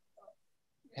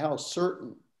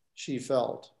certain she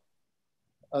felt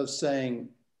of saying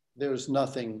there is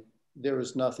nothing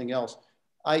else.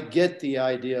 I get the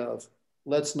idea of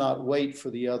let's not wait for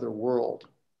the other world.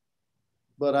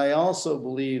 But I also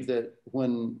believe that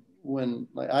when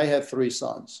I have three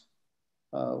sons,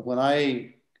 when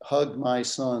I hug my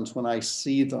sons, when I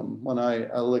see them, when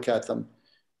I look at them,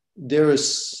 there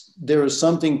is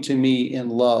something to me in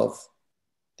love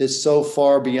that's so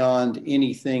far beyond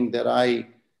anything that I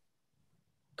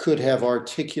could have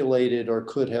articulated or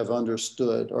could have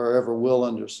understood or ever will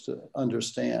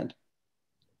understand,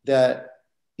 that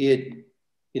it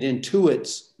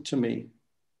intuits to me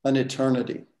an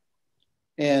eternity.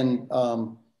 And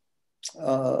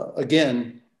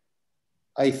again,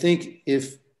 I think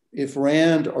if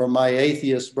Rand or my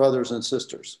atheist brothers and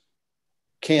sisters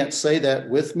can't say that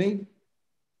with me,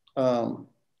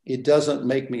 it doesn't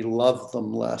make me love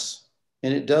them less.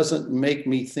 And it doesn't make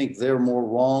me think they're more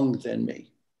wrong than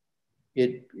me.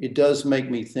 It does make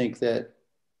me think that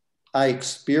I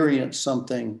experience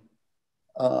something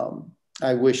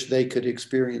I wish they could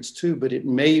experience too, but it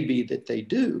may be that they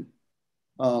do.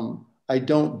 I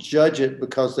don't judge it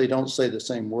because they don't say the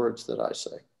same words that I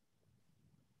say.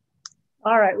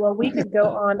 All right, well, we could go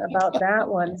on about that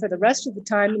one for the rest of the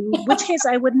time, in which case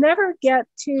I would never get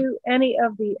to any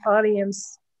of the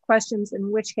audience questions,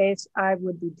 in which case I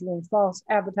would be doing false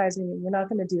advertising, and we're not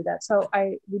going to do that. So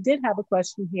we did have a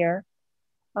question here,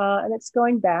 and it's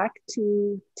going back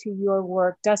to your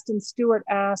work. Dustin Stewart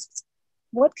asks,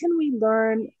 what can we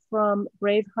learn from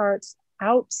Braveheart's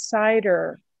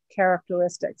outsider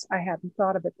characteristics? I hadn't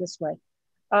thought of it this way.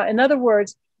 In other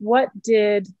words, what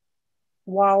did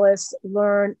Wallace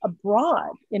learn abroad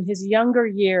in his younger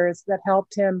years that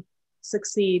helped him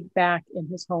succeed back in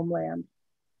his homeland?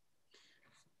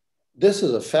 This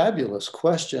is a fabulous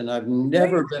question. I've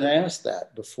never been asked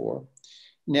that before.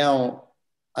 Now,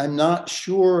 I'm not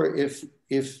sure if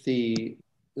the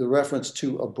reference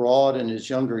to abroad in his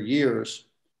younger years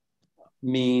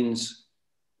means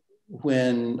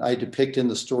when I depict in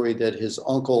the story that his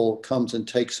uncle comes and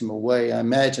takes him away. I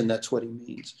imagine that's what he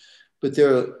means. But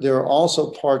there are also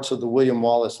parts of the William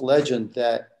Wallace legend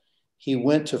that he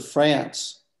went to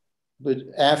France, but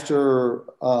after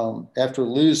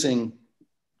losing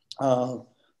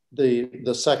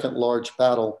the second large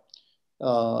battle,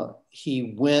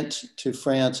 he went to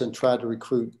France and tried to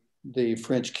recruit the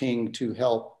French king to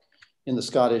help in the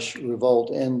Scottish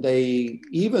revolt. And they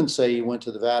even say he went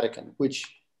to the Vatican, which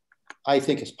I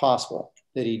think is possible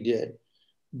that he did.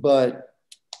 But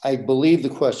I believe the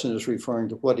question is referring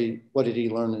to what did he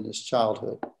learn in his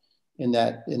childhood in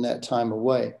that time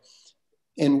away.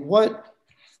 And what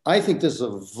I think this is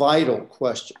a vital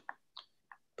question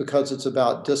because it's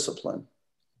about discipline.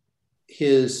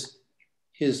 His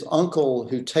uncle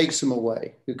who takes him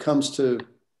away, who comes to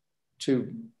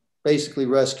basically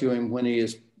rescue him when he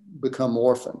has become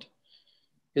orphaned.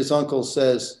 His uncle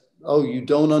says, "Oh, you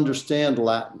don't understand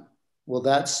Latin. Well,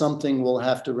 that's something we'll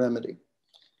have to remedy."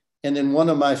 And then one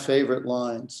of my favorite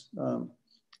lines,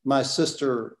 my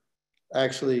sister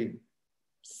actually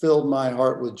filled my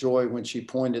heart with joy when she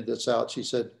pointed this out. She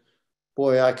said,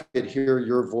 "Boy, I could hear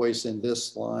your voice in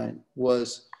this line,"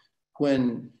 was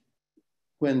when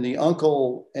the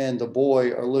uncle and the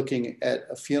boy are looking at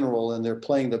a funeral and they're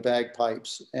playing the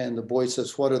bagpipes and the boy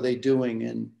says, "What are they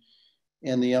doing?"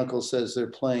 And the uncle says,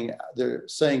 they're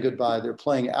saying goodbye. They're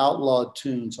playing outlawed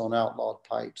tunes on outlawed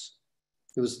pipes.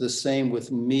 It was the same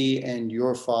with me and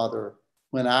your father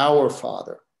when our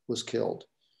father was killed.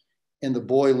 And the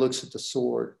boy looks at the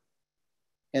sword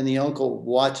and the uncle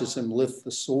watches him lift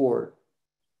the sword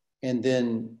and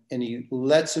he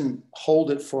lets him hold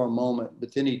it for a moment,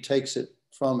 but then he takes it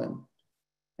from him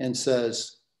and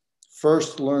says,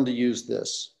 "First learn to use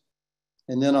this,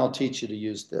 and then I'll teach you to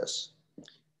use this."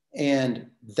 And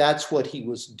that's what he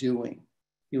was doing.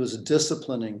 He was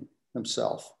disciplining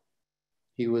himself.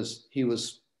 He was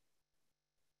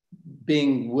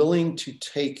being willing to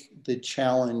take the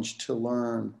challenge to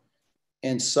learn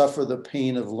and suffer the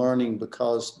pain of learning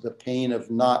because the pain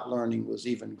of not learning was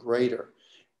even greater.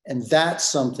 And that's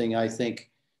something I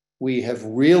think we have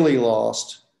really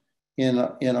lost in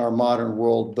our modern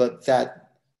world, but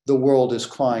that the world is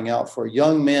crying out for.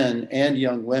 Young men and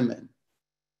young women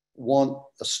want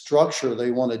a structure,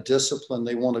 they want a discipline,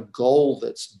 they want a goal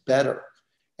that's better.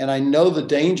 And I know the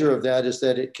danger of that is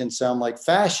that it can sound like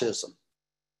fascism,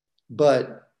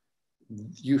 but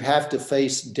you have to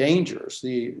face dangers.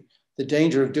 The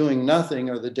danger of doing nothing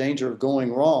or the danger of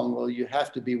going wrong, well, you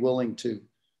have to be willing to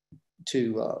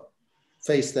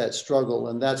face that struggle.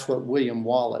 And that's what William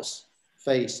Wallace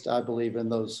faced, I believe, on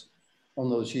those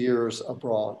years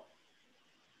abroad.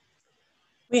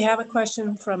 We have a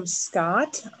question from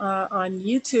Scott on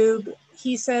YouTube.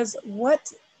 He says,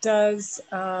 "What does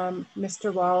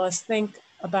Mr. Wallace think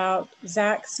about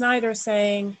Zack Snyder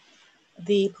saying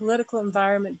the political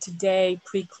environment today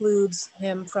precludes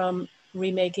him from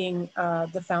remaking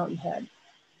The Fountainhead?"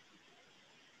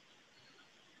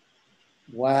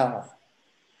 Wow.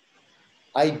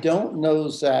 I don't know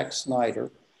Zack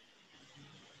Snyder,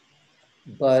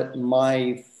 but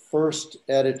my first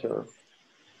editor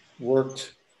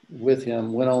worked with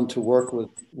him, went on to work with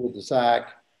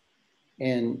Zack,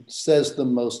 and says the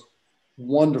most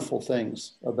wonderful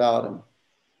things about him.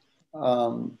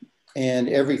 And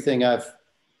everything I've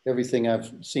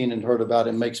seen and heard about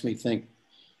him makes me think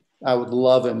I would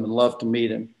love him and love to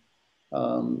meet him.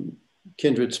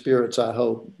 Kindred spirits, I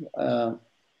hope. I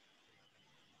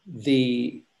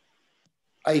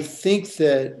think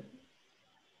that,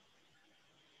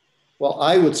 well,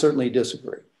 I would certainly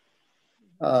disagree.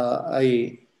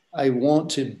 I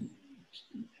want to.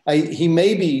 He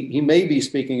may be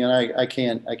speaking, and I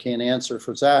can't answer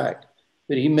for Zack,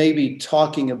 but he may be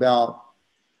talking about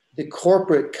the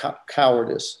corporate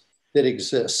cowardice that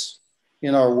exists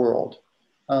in our world.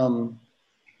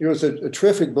 There was a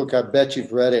terrific book. I bet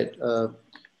you've read it.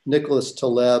 Nicholas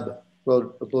Taleb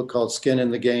wrote a book called Skin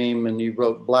in the Game, and he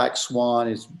wrote Black Swan.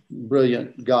 He's a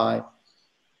brilliant guy.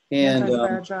 And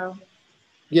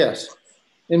yes.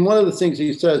 And one of the things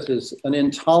he says is an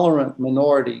intolerant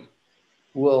minority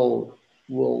will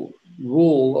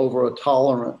rule over a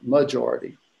tolerant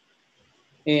majority.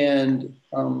 And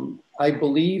I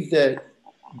believe that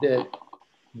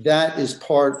is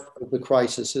part of the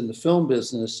crisis in the film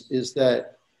business, is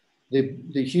that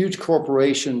the huge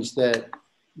corporations that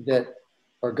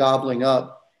are gobbling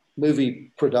up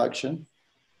movie production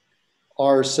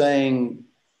are saying,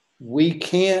 we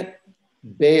can't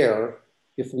bear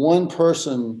if one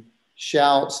person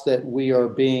shouts that we are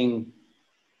being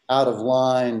out of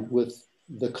line with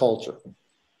the culture.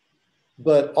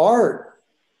 But art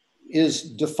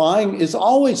is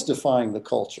always defying the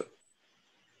culture.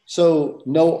 So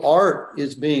no art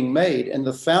is being made. And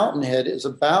The Fountainhead is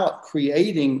about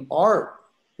creating art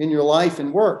in your life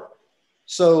and work.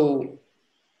 So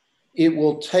it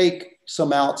will take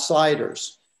some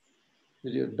outsiders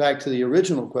back to the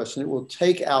original question, it will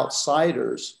take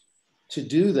outsiders to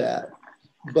do that.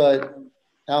 But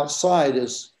outside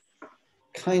is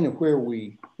kind of where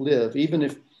we live. Even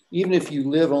if you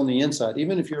live on the inside,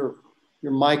 even if you're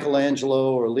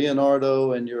Michelangelo or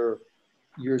Leonardo and you're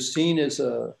seen as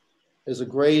a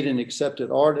great and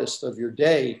accepted artist of your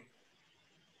day,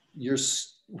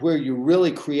 where you're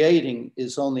really creating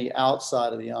is on the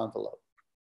outside of the envelope.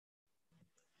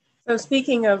 So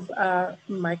speaking of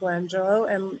Michelangelo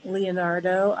and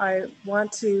Leonardo, I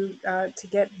want to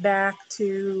get back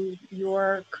to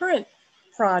your current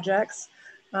projects.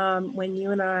 When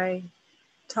you and I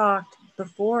talked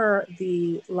before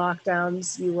the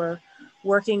lockdowns, you were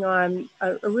working on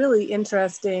a really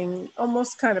interesting,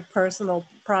 almost kind of personal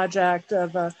project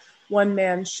of a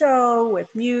one-man show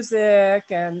with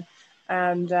music and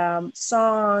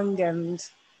song and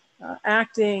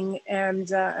acting,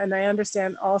 and I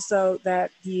understand also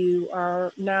that you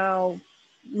are now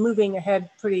moving ahead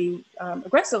pretty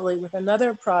aggressively with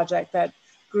another project that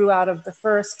grew out of the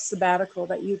first sabbatical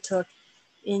that you took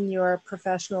in your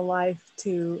professional life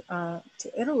to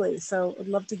Italy. So I'd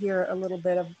love to hear a little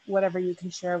bit of whatever you can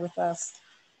share with us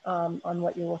on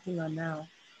what you're working on now.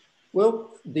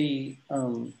 Well, the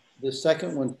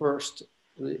second one first,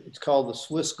 it's called The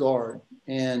Swiss Guard.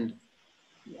 And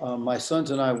my sons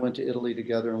and I went to Italy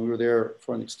together, and we were there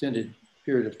for an extended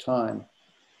period of time.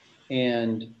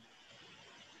 And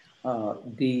I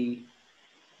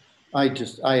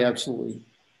absolutely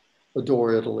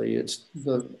adore Italy. It's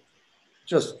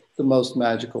just the most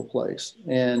magical place.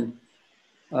 And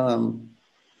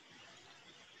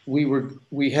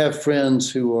we have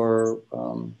friends who are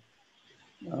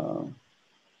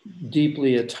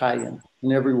deeply Italian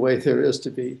in every way there is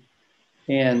to be.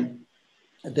 And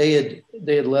they had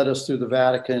led us through the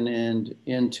Vatican and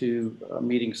into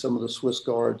meeting some of the Swiss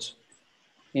guards.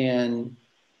 And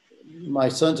my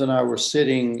sons and I were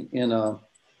sitting in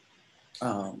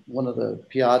one of the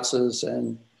piazzas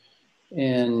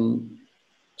and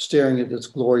staring at this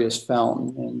glorious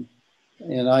fountain.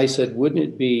 And I said, wouldn't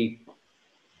it be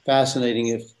fascinating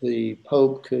if the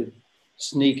Pope could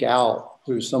sneak out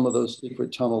through some of those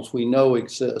secret tunnels we know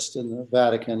exist in the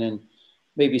Vatican and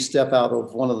maybe step out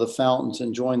of one of the fountains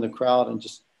and join the crowd and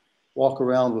just walk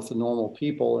around with the normal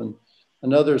people. And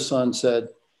another son said,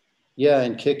 yeah,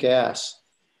 and kick ass.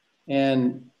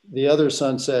 And the other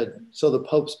son said, so the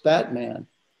Pope's Batman.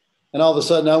 And all of a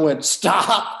sudden I went,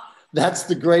 stop, that's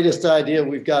the greatest idea,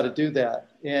 we've got to do that.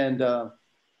 And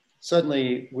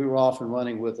suddenly we were off and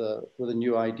running with a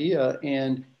new idea.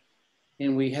 And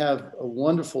we have a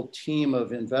wonderful team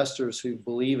of investors who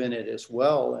believe in it as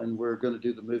well. And we're going to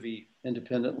do the movie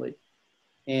independently.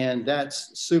 And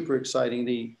that's super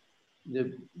exciting.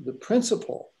 The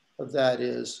principle of that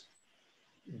is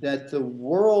that the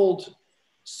world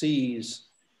sees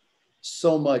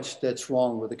so much that's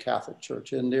wrong with the Catholic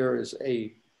Church. And there is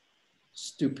a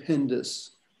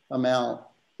stupendous amount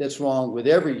that's wrong with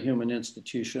every human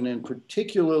institution. And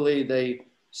particularly they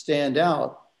stand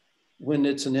out when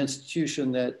it's an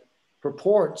institution that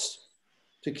purports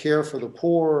to care for the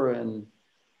poor and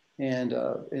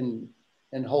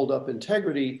hold up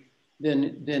integrity,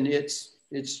 then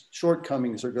its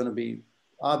shortcomings are going to be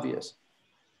obvious.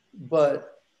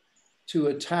 But to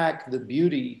attack the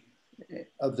beauty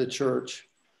of the church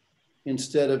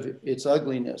instead of its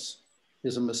ugliness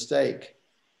is a mistake.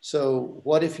 So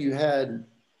what if you had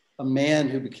a man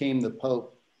who became the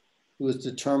Pope who was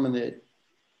determined that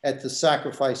at the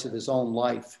sacrifice of his own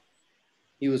life,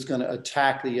 he was going to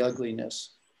attack the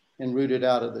ugliness and root it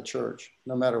out of the church,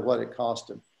 no matter what it cost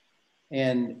him.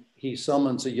 And he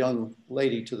summons a young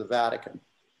lady to the Vatican.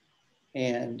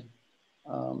 And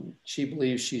she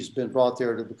believes she's been brought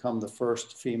there to become the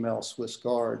first female Swiss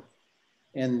guard.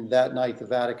 And that night, the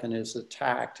Vatican is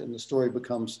attacked, and the story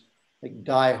becomes like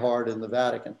Die Hard in the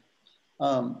Vatican.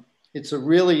 It's a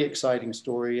really exciting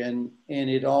story, and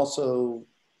it also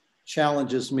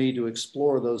challenges me to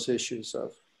explore those issues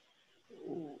of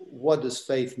what does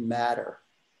faith matter?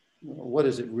 What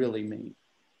does it really mean?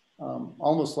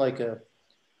 Almost like a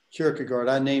Kierkegaard.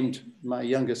 I named my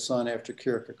youngest son after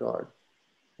Kierkegaard,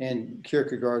 and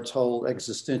Kierkegaard's whole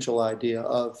existential idea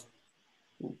of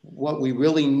what we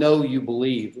really know you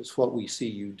believe is what we see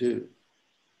you do,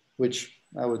 which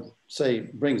I would say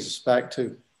brings us back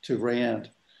to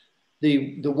Rand.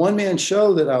 The one-man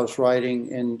show that I was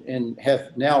writing and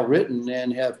have now written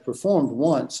and have performed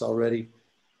once already,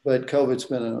 but COVID's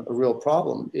been a real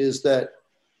problem, is that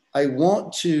I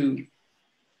want to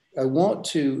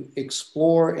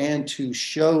explore and to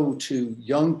show to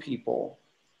young people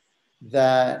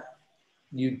that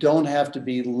you don't have to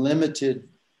be limited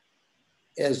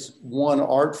as one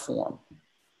art form.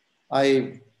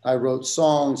 I wrote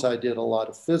songs. I did a lot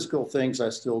of physical things. I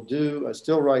still do. I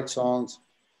still write songs.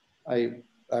 I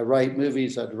write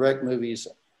movies. I direct movies.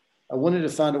 I wanted to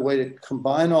find a way to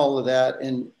combine all of that.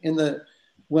 And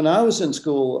when I was in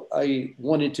school, I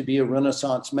wanted to be a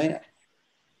Renaissance man.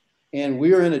 And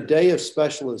we are in a day of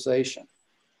specialization.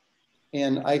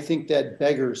 And I think that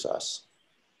beggars us.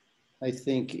 I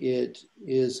think it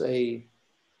is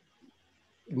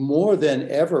more than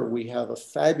ever, we have a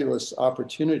fabulous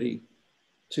opportunity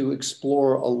to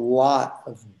explore a lot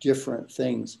of different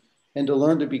things and to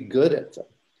learn to be good at them.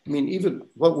 I mean, even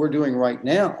what we're doing right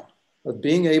now, of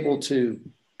being able to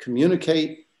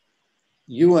communicate,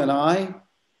 you and I,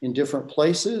 in different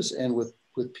places and with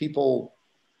people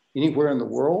anywhere in the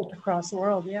world. Across the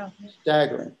world, yeah.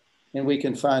 Staggering. And we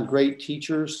can find great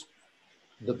teachers,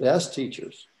 the best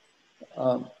teachers.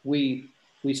 We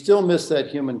still miss that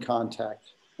human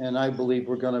contact. And I believe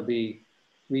we're going to be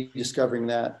rediscovering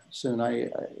that soon.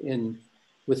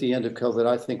 With the end of COVID,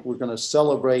 I think we're going to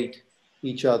celebrate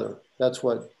each other. That's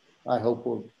what I hope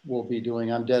we'll be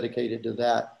doing. I'm dedicated to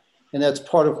that. And that's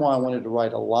part of why I wanted to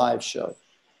write a live show.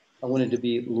 I wanted to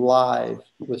be live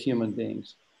with human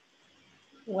beings.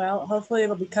 Well, hopefully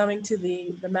it'll be coming to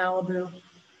the Malibu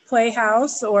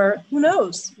Playhouse, or who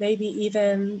knows, maybe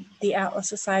even the Atlas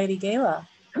Society Gala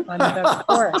on November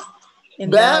 4th.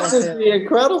 That would be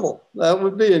incredible. That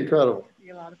would be incredible. It'd be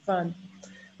a lot of fun.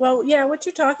 Well, yeah, what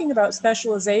you're talking about,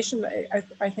 specialization,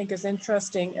 I think is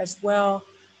interesting as well.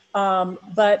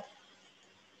 But,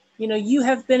 you know, you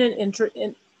have been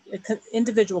an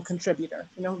individual contributor,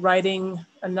 you know, writing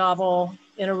a novel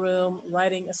in a room,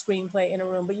 writing a screenplay in a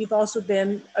room, but you've also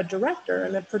been a director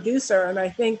and a producer. And I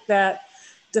think that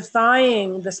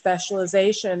defying the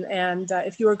specialization, and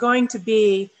if you were going to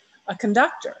be a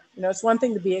conductor, you know, it's one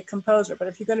thing to be a composer, but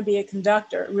if you're going to be a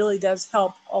conductor, it really does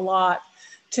help a lot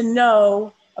to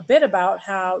know a bit about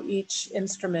how each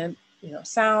instrument, you know,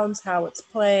 sounds, how it's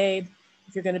played.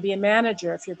 If you're going to be a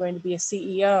manager, if you're going to be a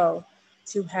CEO,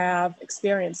 to have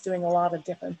experience doing a lot of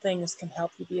different things can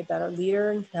help you be a better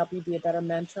leader and can help you be a better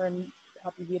mentor and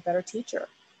help you be a better teacher.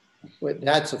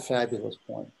 That's a fabulous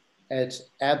point. It's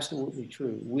absolutely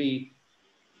true. We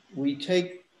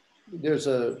take, there's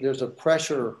a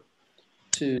pressure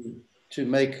to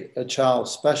make a child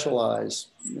specialize.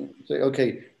 Say,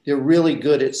 okay, they're really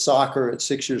good at soccer at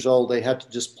 6 years old. They have to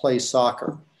just play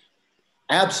soccer.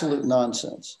 Absolute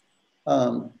nonsense.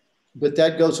 But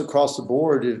that goes across the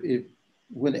board.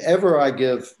 Whenever I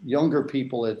give younger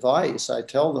people advice, I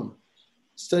tell them,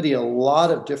 study a lot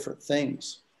of different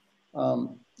things.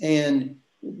 And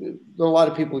there are a lot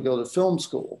of people who go to film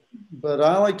school, but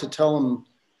I like to tell them,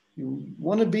 you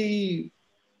want to be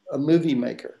a movie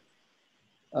maker,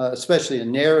 especially a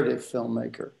narrative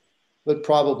filmmaker, but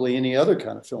probably any other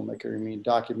kind of filmmaker. I mean,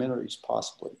 documentaries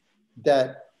possibly.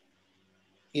 That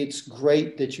it's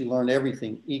great that you learn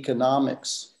everything: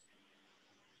 economics,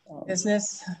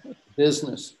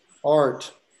 business,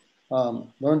 art,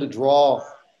 learn to draw,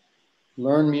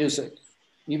 learn music,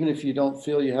 even if you don't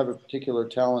feel you have a particular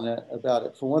talent about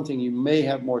it. For one thing, you may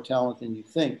have more talent than you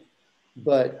think,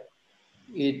 but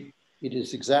it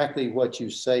is exactly what you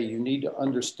say. You need to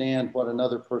understand what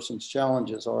another person's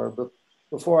challenges are. But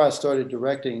before I started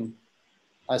directing,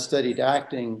 I studied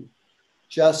acting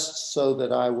just so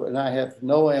that and I have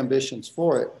no ambitions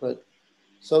for it, but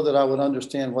so that I would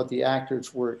understand what the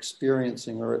actors were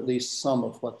experiencing, or at least some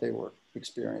of what they were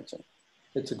experiencing.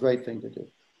 It's a great thing to do.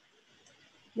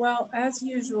 Well, as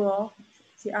usual,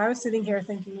 see, I was sitting here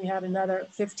thinking we had another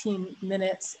 15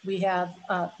 minutes. We have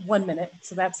 1 minute,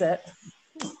 so that's it.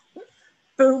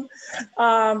 Boom.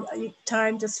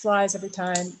 Time just flies every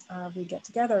time we get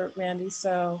together, Randy.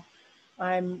 So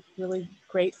I'm really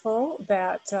grateful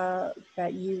that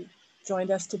that you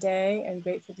joined us today, and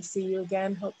grateful to see you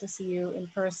again. Hope to see you in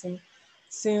person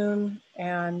soon.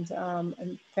 And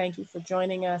thank you for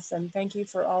joining us, and thank you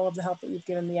for all of the help that you've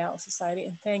given the Atlas Society,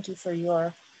 and thank you for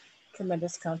your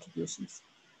tremendous contributions.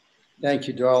 Thank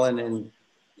you, darling, and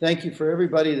thank you for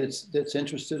everybody that's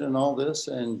interested in all this,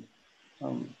 and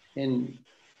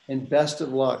best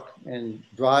of luck, and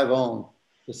drive on.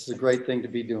 This is a great thing to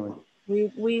be doing.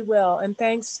 We will. And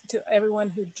thanks to everyone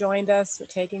who joined us for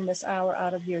taking this hour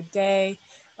out of your day.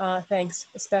 Thanks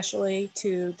especially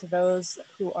to those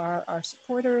who are our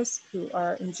supporters, who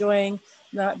are enjoying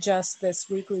not just this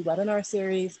weekly webinar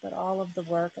series, but all of the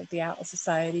work of the Atlas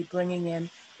Society, bringing in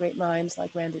great minds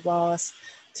like Randy Wallace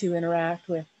to interact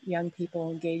with young people,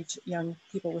 engage young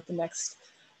people with the next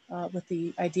with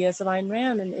the ideas of Ayn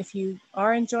Rand. And if you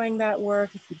are enjoying that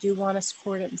work, if you do want to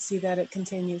support it and see that it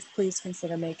continues, please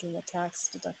consider making a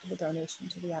tax-deductible donation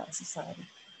to the Atlas Society.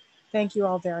 Thank you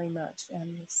all very much,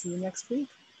 and we'll see you next week.